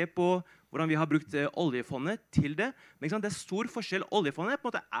kan se på hvordan vi har brukt oljefondet til det. Men det er stor forskjell. Oljefondet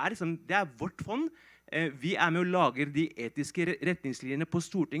på en måte det er vårt fond. Vi er med å lage de etiske retningslinjene på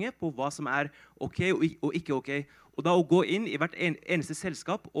Stortinget på hva som er ok og ikke ok. Og da å gå inn i hvert eneste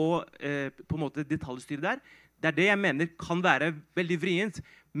selskap og på en måte detaljstyre der, det er det jeg mener kan være veldig vrient.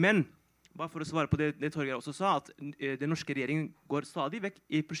 Men bare for å svare på det Torgeir også sa, at den norske regjeringen går stadig vekk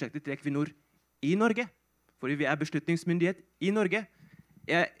i prosjektet til Equinor i Norge. Fordi vi er beslutningsmyndighet i Norge.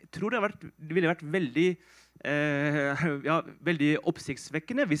 Jeg tror det ville vært veldig, veldig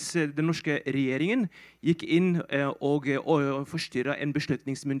oppsiktsvekkende hvis den norske regjeringen gikk inn og forstyrret en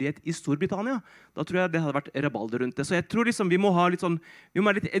beslutningsmyndighet i Storbritannia. Da tror jeg det hadde vært rabalder rundt det. Så jeg tror liksom vi må være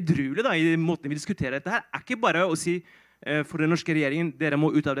litt edruelige da, i måten vi diskuterer dette her. Det er ikke bare å si for den norske regjeringen, dere må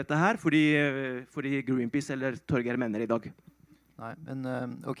ut av dette her fordi Greenpeace eller Torgeir mener i dag. Nei, men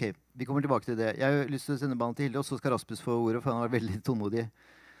ok, vi kommer tilbake til det. Jeg har lyst til å sende ballen til Hilde, og så skal Rasmus få ordet, for han har vært veldig tålmodig.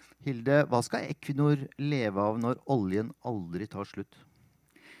 Hilde, hva skal Equinor leve av når oljen aldri tar slutt?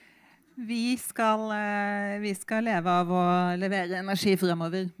 Vi skal leve av å levere energi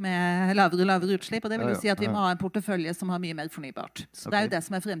fremover med lavere og lavere utslipp, og det vil jo si at vi må ha en portefølje som har mye mer fornybart. Så det er jo det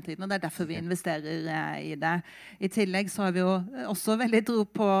som er fremtiden, og det er derfor vi investerer i det. I tillegg så har vi jo også veldig tro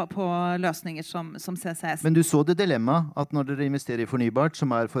på løsninger som CCS. Men du så det dilemma at når dere investerer i fornybart,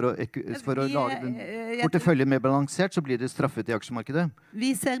 som er for å lage den porteføljen mer balansert, så blir det straffet i aksjemarkedet?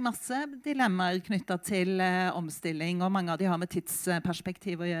 Vi ser masse dilemmaer knyttet til omstilling, og mange av de har med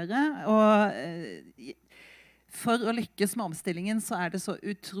tidsperspektiv å gjøre. Og for å lykkes med omstillingen så er det så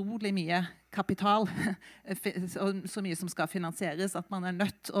utrolig mye kapital og så mye som skal finansieres at man er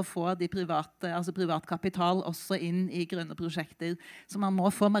nødt til å få privat kapital også inn i grønne prosjekter. Så man må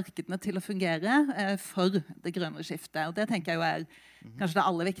få markedene til å fungere for det grønne skiftet. Og det tenker jeg jo er kanskje det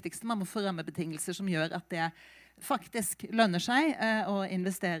aller viktigste. Man må få rammebetingelser som gjør at det faktisk lønner seg å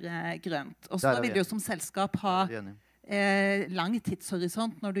investere grønt. Og så vil det jo som selskap ha lang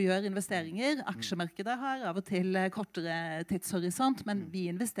tidshorisont når du gjør investeringer. Aksjemarkedet har av og til kortere tidshorisont, men vi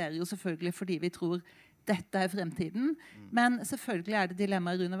investerer jo selvfølgelig fordi vi tror dette er fremtiden. Men selvfølgelig er det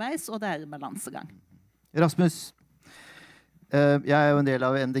dilemmaer underveis, og det er en balansegang. Rasmus, jeg jo en del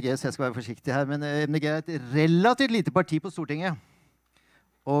av MDG, så jeg skal være forsiktig her, men MDG et relativt lite parti på Stortinget.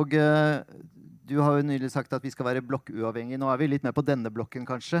 Og du har jo nylig sagt at vi skal være blokkuavhengige. Nå vi litt mer på denne blokken,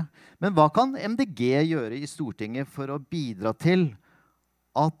 kanskje. Men hva kan MDG gjøre i Stortinget for å bidra til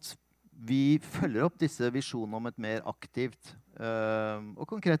at vi følger opp disse visjonene om et mer aktivt og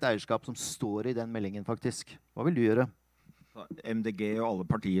konkret eierskap som står i den meldingen, faktisk? Hva vil du gjøre? MDG og alle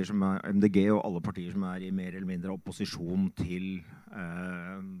partier som er i mer eller mindre opposisjon til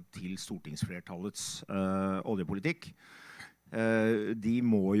stortingsflertallets oljepolitikk, de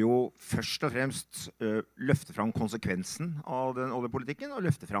må jo først og fremst løfte fram konsekvensen av den oljepolitikken og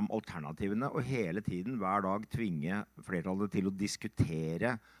løfte fram alternativene og hele tiden hver dag tvinge flertallet til å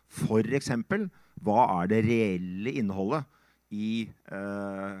diskutere for eksempel hva det reelle innholdet i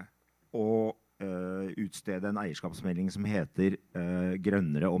å utstede en eierskapsmelding som heter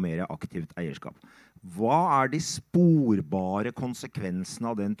grønnere og mer aktivt eierskap. Hva de sporbare konsekvensene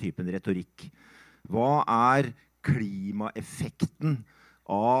av den typen retorikk? Hva klimaeffekten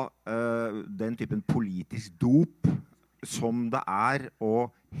av den typen politisk dop som det å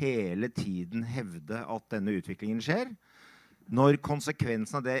hele tiden hevde at denne utviklingen skjer, når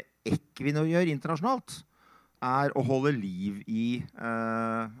konsekvensen av det Equinor gjør internasjonalt, å holde liv i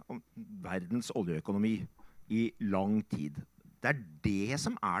verdens oljeøkonomi i lang tid. Det det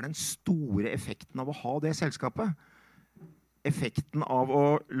som den store effekten av å ha det selskapet. Effekten av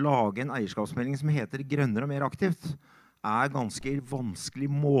å lage en eierskapsmelding som heter grønnere og mer aktivt, ganske vanskelig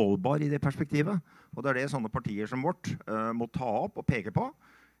målbar i det perspektivet. Og det det sånne partier som vårt må ta opp og peke på.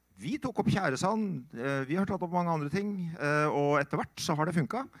 Vi tok opp tjæresand, vi har tatt opp mange andre ting, og etter hvert så har det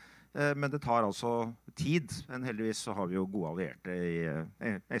funket. Men det tar altså tid, men heldigvis så har vi jo gode allierte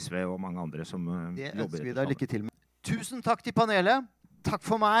i SV og mange andre som jobber. Vi deg lykke til med. Tusen takk til panelet. Takk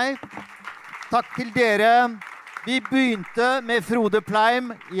for meg. Takk til dere. Vi begynte med Frode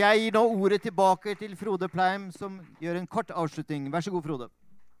Pleim. Jeg gir nå ordet tilbake til Frode Pleim, som gjør en kort avslutning. Vær så god, Frode.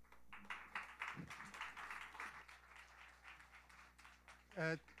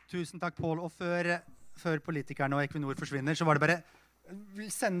 Tusen takk, Pål. Og før politikerne og Equinor forsvinner, så var det bare vil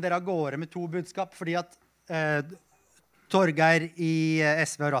sende dere av gårde med 2 budskap, fordi at Torgeir i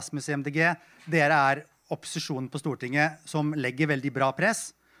SV og Rasmus i MDG, dere opposisjonen på Stortinget som legger veldig bra press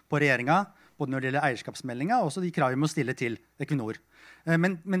på regjeringen, både når det gjelder eierskapsmeldingen, og også de krav vi må stille til Equinor.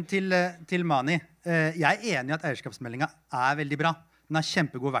 Men til Mani, jeg enig i at eierskapsmeldingen veldig bra. Den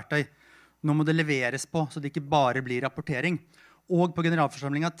kjempegode verktøy. Nå må det leveres på, så det ikke bare blir rapportering. Og på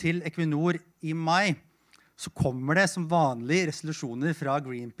generalforsamlingen til Equinor i mai, så kommer det som vanlig resolusjoner fra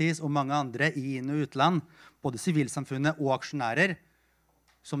Greenpeace og mange andre i inn- og utland, både sivilsamfunnet og aksjonærer,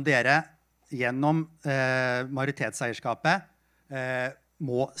 som dere gjennom majoritetseierskapet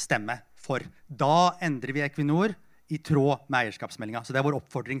må stemme for. Da endrer vi Equinor i tråd med eierskapsmeldingen. Så det vår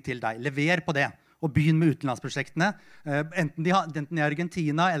oppfordring til deg. Lever på det, og begynn med utenlandsprosjektene, enten i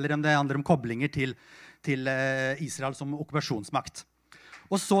Argentina, eller om det handler om koblinger til Israel som okkupasjonsmakt.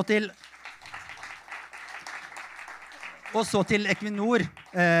 Og så til Equinor.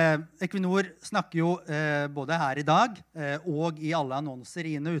 Equinor snakker jo både her i dag og i alle annonser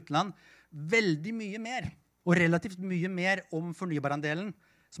i inn- og utland veldig mye mer, og relativt mye mer om fornybarandelen,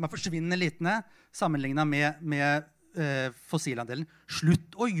 som forsvinnende litende sammenlignet med fossilandelen.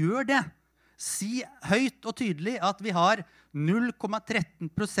 Slutt å gjøre det! Si høyt og tydelig at vi har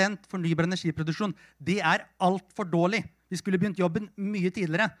 0,13% fornybar energiproduksjon. Det alt for dårlig. Vi skulle begynt jobben mye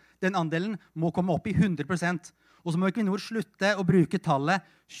tidligere. Den andelen må komme opp i 100%. Og så må Equinor slutte å bruke tallet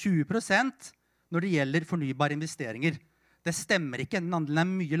 20% når det gjelder fornybare investeringer. Det stemmer ikke. Den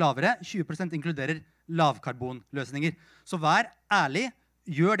andelen mye lavere. 20% inkluderer lavkarbonløsninger. Så vær ærlig.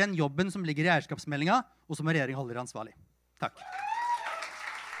 Gjør den jobben som ligger i eierskapsmeldingen, og så må regjeringen holde dere ansvarlig. Takk.